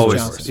 there's Duke always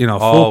Johnson. worse.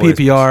 Full Always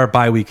PPR,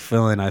 bye-week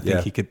fill-in. I think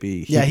Yeah. he could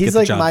be. Yeah, could he's get the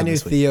like job my done new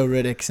this week. Theo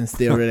Riddick since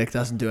Theo Riddick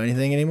doesn't do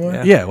anything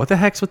anymore. Yeah, what the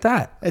heck's with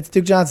that? It's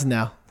Duke Johnson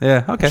now.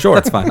 Yeah, okay, Sure.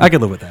 that's fine. I can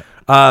live with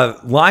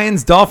that.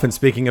 Lions Dolphins.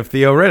 Speaking of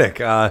Theo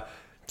Riddick,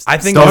 I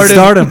think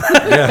Start him.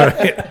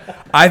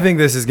 I think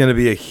this is going to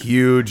be a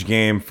huge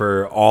game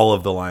for all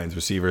of the Lions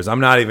receivers. I'm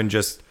not even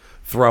just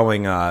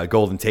throwing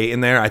Golden Tate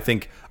in there. I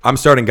think I'm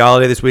starting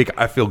Galladay this week.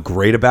 I feel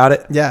great about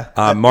it. Yeah.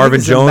 Marvin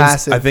It's a Jones.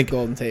 massive I think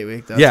Golden Tate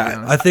week. Though, Yeah, to be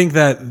honest. I think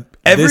that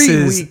Every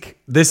week week-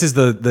 this is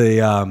the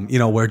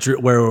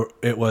where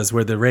it was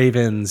where the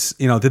Ravens,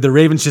 did the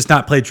Ravens just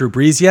not play Drew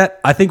Brees yet?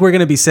 I think we're going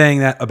to be saying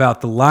that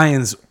about the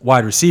Lions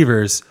wide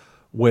receivers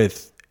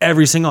with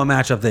every single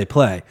matchup they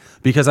play,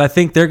 because I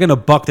think they're going to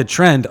buck the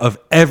trend of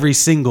every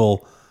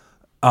single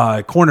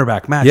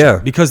cornerback matchup. Yeah.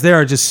 Because they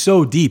are just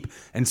so deep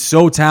and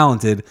so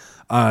talented.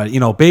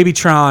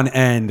 Babytron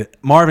and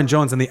Marvin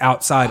Jones on the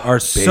outside are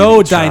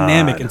so Babytron.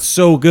 dynamic and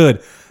so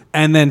good.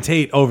 And then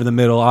Tate over the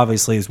middle,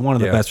 obviously, is one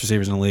of the Yeah. best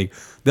receivers in the league.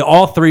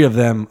 All 3 of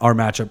them are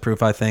matchup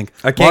proof, I think.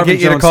 I can't Marvin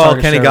get you to Jones, call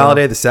Target Kenny Sherrill.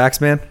 Galladay the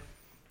sax man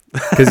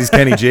because he's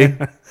Kenny G.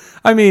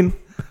 I mean,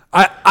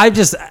 I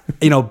just,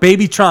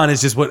 Babytron is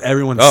just what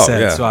everyone Oh,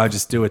 said, yeah. so I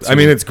just do it. I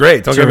mean, it's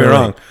great. Don't get me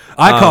wrong.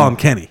 I call him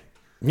Kenny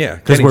Yeah,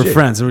 because Kenny we're G.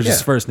 friends. It was Yeah.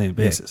 just first name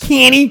basis.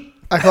 Kenny.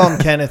 I call him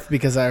Kenneth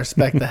because I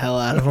respect the hell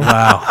out of him.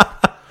 Wow.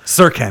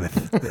 Sir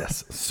Kenneth.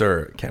 Yes,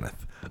 Sir Kenneth.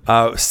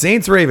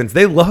 Saints Ravens.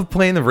 They love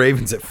playing the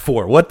Ravens at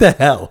 4. What the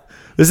hell?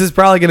 This is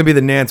probably going to be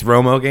the Nance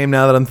Romo game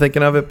now that I'm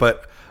thinking of it.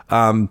 But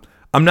I'm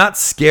not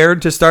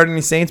scared to start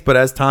any Saints. But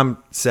as Tom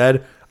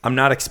said, I'm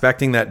not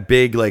expecting that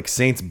big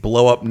Saints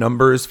blow up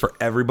numbers for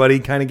everybody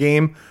kind of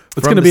game.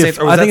 It's from going to the be. Saints,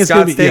 or was I that think it's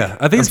going to be. Scott's Yeah,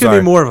 take? I think it's I'm going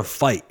to be sorry. more of a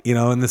fight,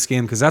 in this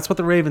game because that's what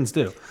the Ravens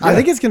do. I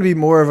think it's going to be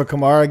more of a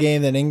Kamara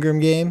game than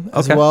Ingram game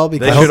as Okay. well. They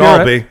Because should you're all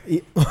right.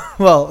 be.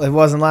 well, it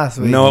wasn't last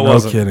week. No, it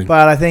wasn't. kidding.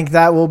 But I think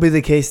that will be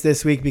the case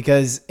this week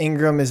because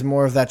Ingram is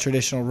more of that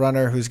traditional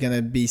runner who's going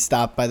to be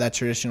stopped by that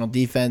traditional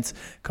defense.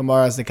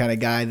 Kamara is the kind of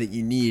guy that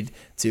you need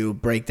to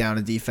break down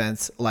a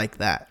defense like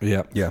that.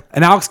 Yeah, Yeah.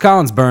 And Alex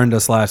Collins burned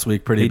us last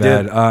week pretty He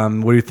bad.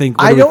 did. What do you think?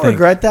 I don't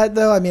regret that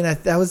though. I mean,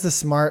 that was the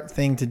smart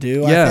thing to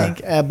do. Yeah. I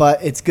think,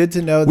 but it's good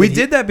to know that We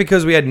did that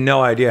because we had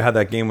no idea how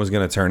that game was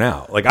going to turn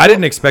out. Like I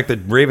didn't expect the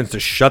Ravens to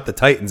shut the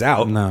Titans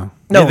out. No.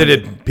 Neither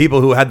did people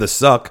who had the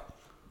suck.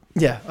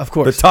 Yeah, of The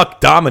course.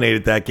 Tuck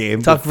dominated that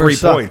game Tuck with 3 versus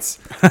Suck. points.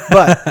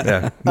 But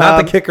Yeah,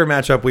 not the kicker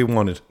matchup we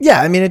wanted. yeah,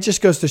 I mean, it just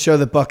goes to show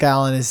that Buck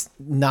Allen is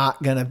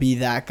not going to be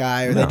that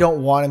guy, or they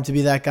don't want him to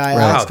be that guy.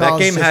 Wow, Alex that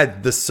Collins game just-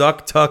 had the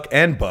Suck, Tuck,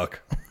 and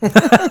Buck.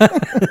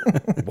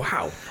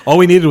 Wow. All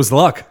we needed was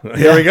luck.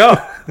 Here we go.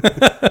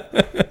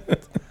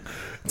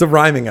 It's a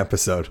rhyming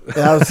episode.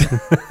 that was-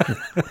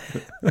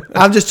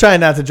 I'm just trying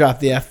not to drop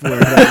the F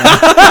word.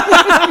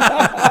 Right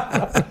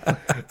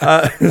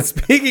now.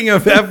 Speaking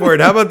of F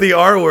word, how about the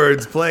R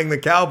words playing the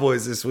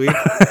Cowboys this week?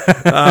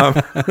 I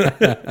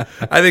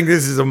think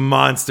this is a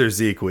monster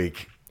Zeke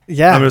week.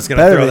 Yeah, I'm just going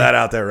to better throw be. that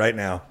out there right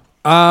now.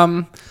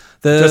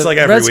 The Just like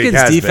every week Redskins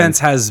has defense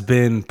has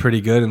been pretty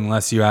good,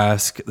 unless you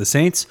ask the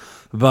Saints.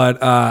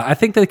 But I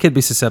think they could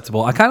be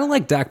susceptible. I kind of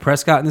like Dak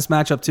Prescott in this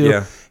matchup too.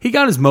 Yeah. He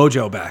got his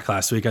mojo back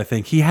last week. I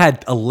think he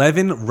had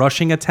 11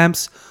 rushing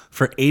attempts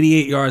for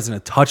 88 yards and a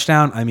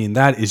touchdown. I mean,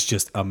 that is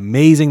just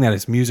amazing. That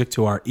is music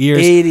to our ears.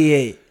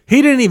 88.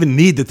 He didn't even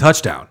need the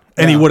touchdown,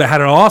 and he No. would have had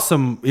an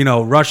awesome,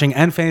 rushing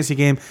and fantasy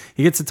game.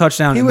 He gets a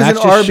touchdown. He and was that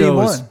an just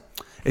RB1. shows-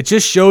 It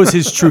just shows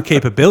his true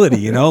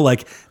capability.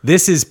 Like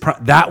this is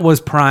that was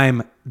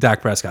prime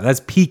Dak Prescott. That's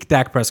peak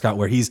Dak Prescott,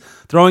 where he's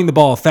throwing the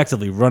ball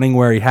effectively, running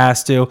where he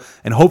has to,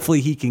 and hopefully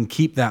he can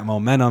keep that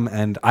momentum.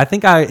 And I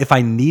think if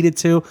I needed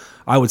to,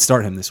 I would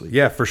start him this week.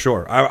 Yeah, for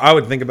sure. I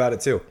would think about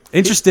it too.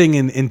 Interesting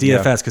in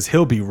DFS because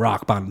he'll be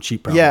rock bottom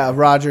cheap. Probably. Yeah, a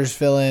Rodgers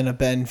fill in, a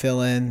Ben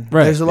fill in.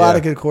 Right, There's a lot yeah.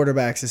 of good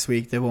quarterbacks this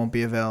week that won't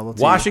be available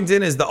to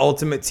Washington is the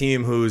ultimate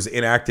team whose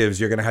inactives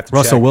you're going to have to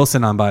Russell check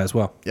Wilson on by as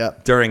well. you.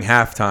 Yep. during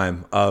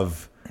halftime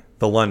of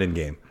the London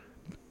game.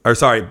 Or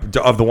sorry,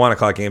 of the 1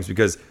 o'clock games,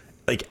 because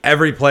like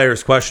every player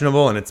is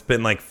questionable and it's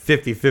been like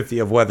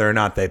 50-50 of whether or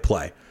not they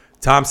play.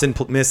 Thompson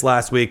missed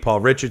last week.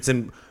 Paul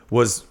Richardson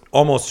was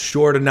almost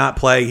sure to not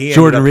play. He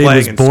Jordan ended Reed up playing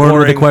was and born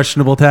with a scoring.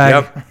 questionable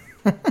tag.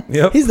 Yep.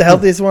 Yep. He's the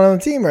healthiest one on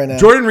the team right now.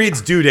 Jordan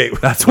Reed's due date.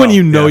 That's when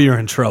you know yeah. you're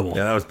in trouble.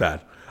 Yeah, that was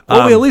bad.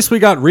 Well, at least we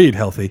got Reed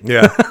healthy.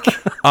 Yeah.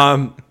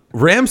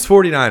 Rams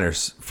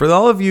 49ers. For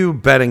all of you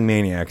betting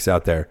maniacs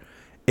out there,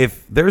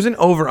 if there's an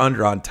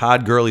over-under on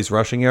Todd Gurley's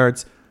rushing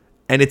yards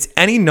and it's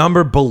any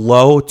number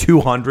below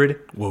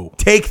 200,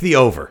 take the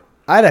over.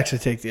 I'd actually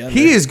take the under.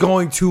 He is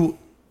going to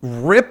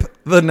rip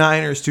the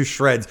Niners to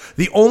shreds.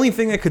 The only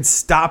thing that could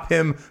stop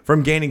him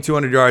from gaining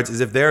 200 yards is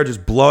if they're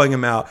just blowing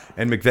him out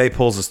and McVay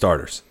pulls the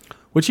starters.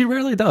 Which he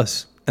rarely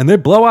does. And they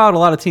blow out a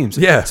lot of teams.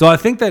 Yeah. So I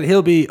think that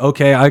he'll be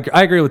okay. I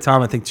agree with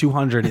Tom. I think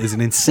 200 is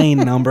an insane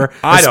number,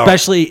 I don't.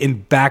 especially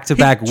in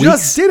back-to-back weeks.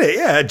 Just did it,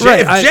 yeah.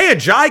 Right, If Jay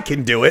Ajayi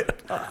can do it,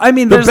 I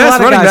mean, the there's a best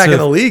lot of running guys back who- in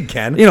the league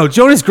can.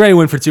 Jonas Gray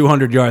went for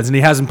 200 yards, and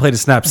he hasn't played a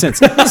snap since.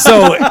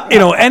 So,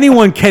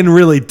 anyone can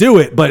really do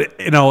it. But,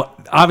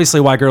 obviously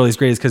why Gurley's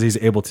great is because he's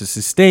able to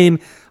sustain.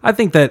 I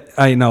think that,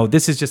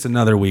 this is just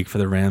another week for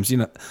the Rams.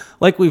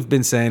 Like we've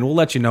been saying, we'll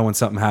let you know when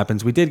something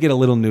happens. We did get a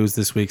little news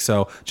this week.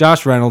 So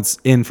Josh Reynolds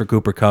in for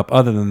Cooper Kupp.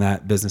 Other than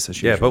that, business as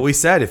usual. Yeah, but we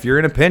said if you're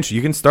in a pinch,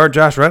 you can start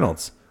Josh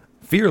Reynolds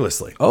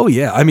fearlessly. Oh,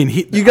 yeah. I mean,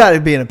 You got to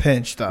be in a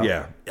pinch, though.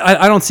 Yeah.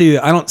 I don't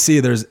see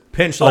there's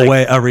Pinch a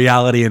like- a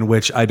reality in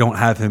which I don't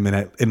have him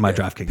in my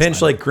DraftKings Pinch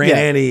lineup. like Grand Yeah.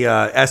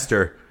 Annie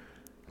Esther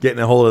getting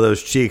a hold of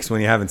those cheeks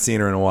when you haven't seen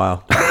her in a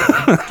while.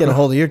 Get a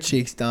hold of your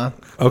cheeks, Don.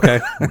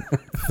 Okay.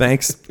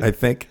 Thanks, I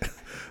think.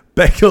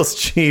 Bengals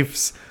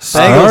Chiefs.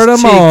 Start 'em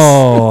cheeks.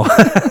 all.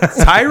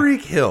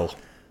 Tyreek Hill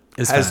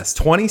Is has fast.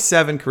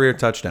 27 career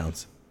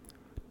touchdowns.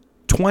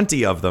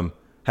 20 of them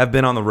have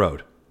been on the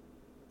road.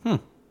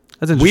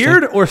 That's interesting.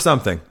 Weird or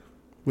something?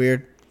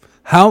 Weird.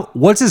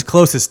 What's his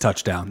closest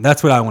touchdown?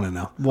 That's what I want to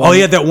know. Oh,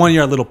 he had that 1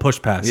 yard little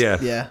push pass. Yeah.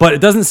 Yeah. But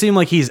it doesn't seem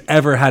like he's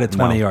ever had a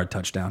 20-yard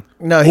touchdown.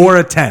 No, or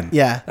a 10.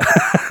 Yeah.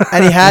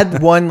 And he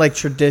had one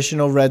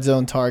traditional red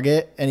zone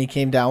target, and he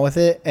came down with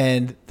it,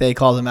 and they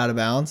called him out of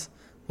bounds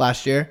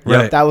last year.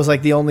 Right. That was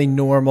the only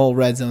normal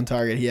red zone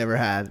target he ever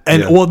had.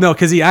 And Yeah. well, no,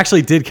 because he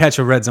actually did catch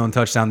a red zone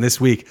touchdown this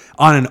week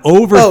on an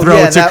overthrow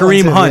yeah, to that one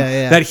Kareem too. Hunt Yeah,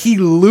 yeah. that he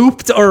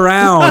looped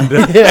around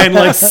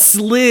and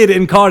slid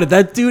and caught it.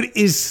 That dude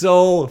is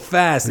so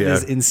fast. Yeah, it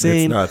is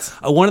insane. it's nuts.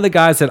 One of the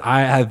guys that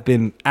I have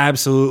been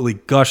absolutely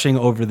gushing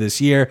over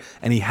this year,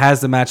 and he has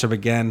the matchup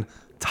again.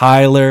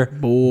 Tyler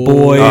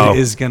Boyd Oh.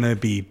 is going to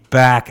be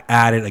back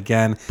at it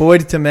again,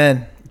 Boyd to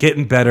men.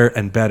 getting better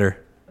and better.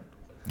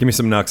 Give me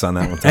some nucks on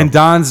that one. Tom. And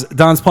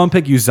Don's plum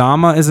pick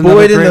Uzama is another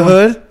Boyd in great the one.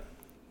 hood.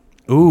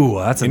 Ooh,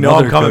 that's you know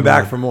another I'm coming good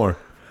back one. for more.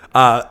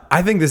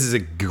 I think this is a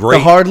great.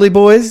 The Hardley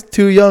boys,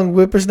 2 young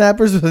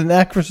whippersnappers with a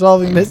knack for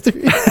solving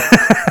mysteries.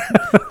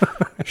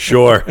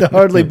 Sure. The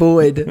Hardley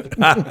Boyd.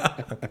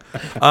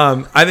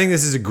 I think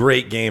this is a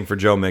great game for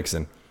Joe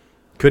Mixon.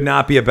 Could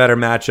not be a better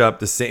matchup.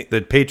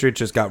 The Patriots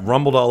just got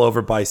rumbled all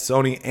over by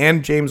Sony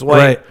and James White.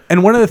 Right.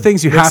 And one of the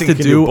things you Mixon have to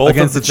can do do both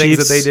against of the the things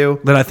Chiefs that they do.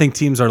 that I think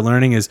teams are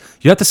learning is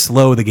you have to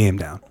slow the game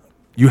down.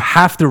 You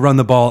have to run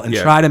the ball and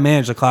Yeah. try to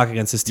manage the clock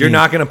against this team. You're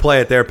not going to play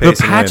at their The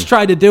pace and Pats win.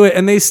 tried to do it,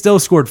 and they still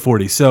scored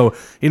 40. So,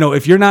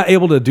 if you're not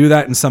able to do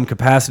that in some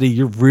capacity,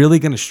 you're really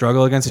going to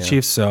struggle against the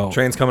Chiefs. So,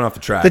 Train's coming off the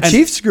track. The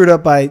Chiefs screwed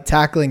up by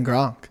tackling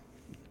Gronk.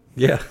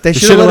 yeah. They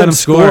should have let him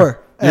score.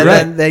 You're And right.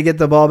 then they get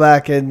the ball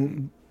back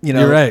and,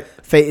 You're right.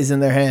 fate is in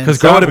their hands. 'Cause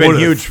That would have been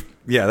would've. huge.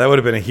 Yeah, that would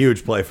have been a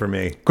huge play for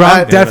me.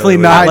 Gronk definitely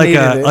not I like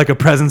needed it. a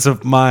presence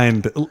of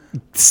mind.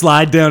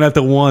 Slide down at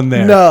the 1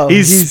 there. No,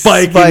 he's he's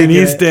spiking spiking and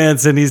he's it.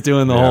 dancing. He's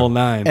doing the whole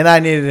 9. And I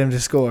needed him to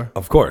score.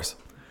 Of course.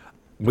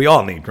 We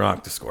all need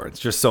Gronk to score. It's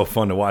just so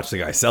fun to watch the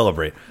guy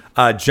celebrate.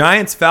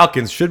 Giants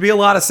Falcons should be a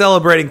lot of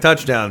celebrating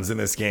touchdowns in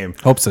this game.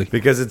 Hope so.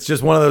 Because it's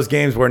just one of those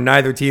games where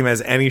neither team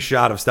has any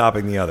shot of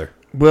stopping the other.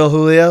 Will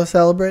Julio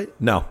celebrate?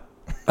 No.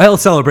 He'll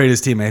celebrate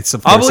his teammates,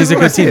 of course. He's a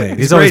good teammate.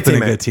 He's always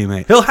been a good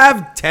teammate. He'll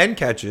have 10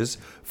 catches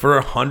for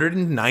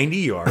 190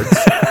 yards.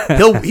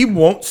 He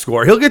won't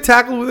score. He'll get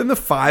tackled within the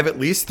 5 at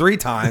least 3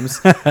 times,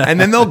 and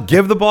then they'll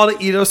give the ball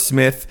to Ito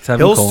Smith. Tevin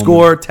He'll Coleman.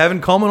 score.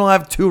 Tevin Coleman will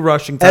have 2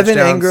 rushing touchdowns.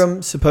 Evan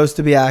Ingram's supposed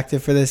to be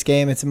active for this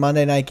game. It's a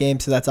Monday night game,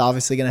 so that's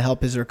obviously going to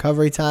help his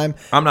recovery time.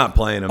 I'm not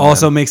playing him.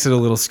 Also makes it a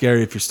little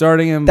scary if you're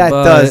starting him. That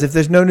but does. If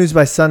there's no news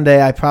by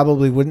Sunday, I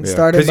probably wouldn't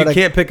start him. because you But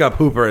can't pick up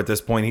Hooper at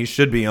this point. He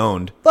should be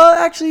owned. well,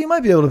 actually, you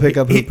might be able to pick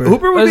up Hooper.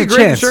 Hooper would There's be a a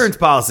great chance. insurance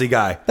policy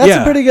guy. That's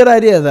Yeah. a pretty good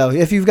idea, though.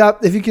 If you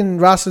can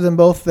roster them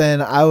both,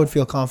 then I would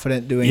feel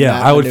confident doing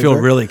that. I would feel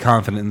maneuver. really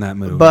confident in that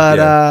move.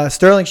 But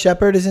Sterling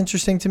Shepard is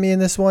interesting to me in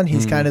this one.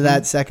 He's kind of Mm-hmm.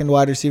 that second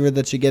wide receiver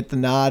that should get the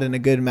nod in a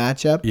good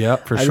matchup.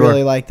 Yep, for I sure.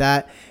 really like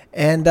that.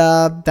 And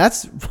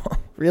that's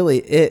really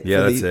it.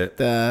 Yeah, for that's it.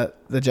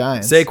 The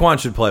Giants. Saquon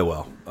should play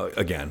well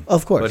again.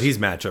 Of course. But he's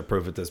matchup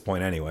proof at this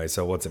point anyway,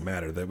 so what's it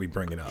matter that we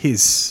bring it up?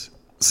 he's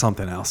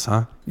something else,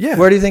 huh? Yeah.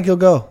 Where do you think he'll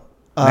go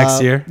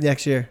Next year?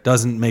 Next year.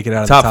 Doesn't make it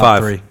out of top the top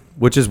 5, 3.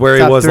 which is where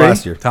he Top was 3?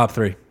 last year. Top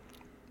 3.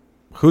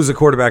 Who's the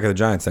quarterback of the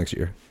Giants next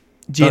year?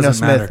 Geno Doesn't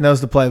Smith matter.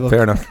 knows the playbook.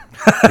 Fair enough.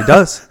 He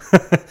does.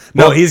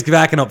 No, Well, he's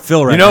backing up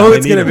Phil right You now. know who They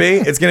it's need going to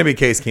him. be? It's going to be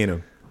Case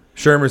Keenum.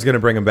 Shermer's going to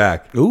bring him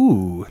back.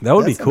 Ooh, that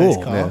would That's be a nice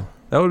cool. call. Yeah.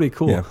 That would be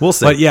cool. Yeah, we'll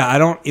see. But yeah, I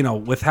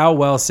don't, with how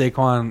well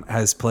Saquon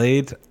has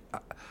played,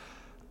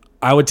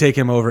 I would take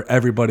him over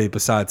everybody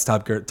besides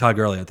Todd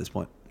Gurley at this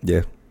point.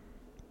 Yeah.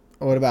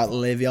 What about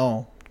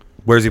Le'Veon?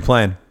 Where's he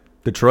playing?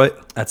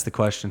 Detroit? That's the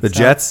question. The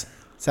Jets?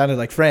 Sounded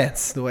like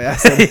France the way I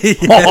said it.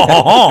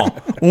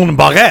 Un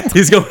baguette.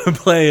 He's going to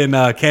play in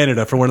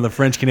Canada for one of the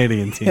French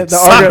Canadian teams.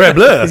 Sacre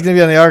bleu. He's going to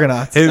be on the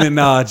Argonauts. Him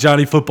and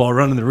Johnny Football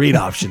running the read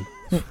option.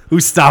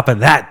 Who's stopping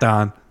that,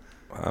 Don?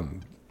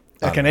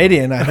 A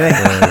Canadian, I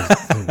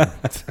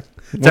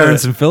think.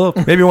 Terrence and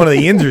Phillip. Maybe one of the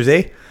Yinzers,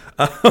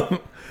 eh?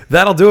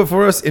 That'll do it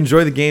for us.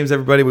 Enjoy the games,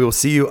 everybody. We will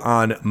see you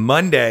on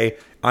Monday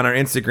on our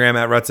Instagram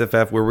at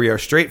RutsFF, where we are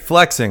straight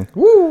flexing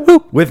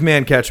with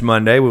Man Catch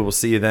Monday. We will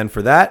see you then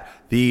for that.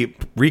 The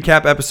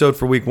recap episode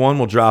for week 1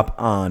 will drop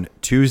on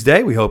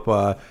Tuesday. We hope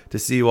to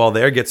see you all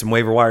there. Get some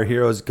waiver wire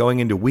heroes going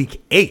into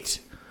week 8.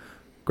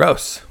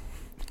 Gross.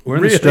 We're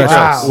in Really the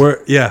stretch.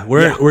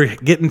 gross. We're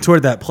getting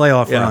toward that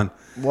playoff Yeah. run.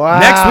 Wow.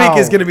 Next week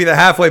is going to be the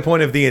halfway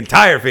point of the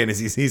entire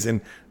fantasy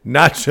season,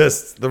 not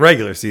just the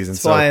regular season.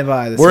 It's flying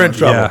by this we're in one.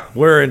 trouble. Yeah.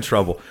 We're in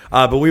trouble.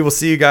 But we will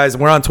see you guys.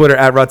 We're on Twitter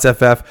at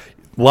RutsFF.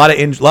 A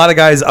lot of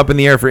guys up in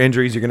the air for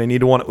injuries. You're going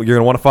to want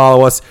to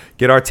follow us.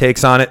 Get our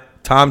takes on it.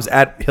 Tom's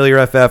at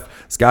HillierFF.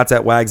 Scott's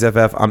at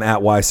WagsFF. I'm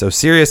at Why So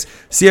Serious.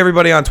 See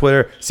everybody on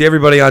Twitter. See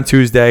everybody on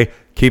Tuesday.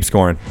 Keep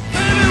scoring.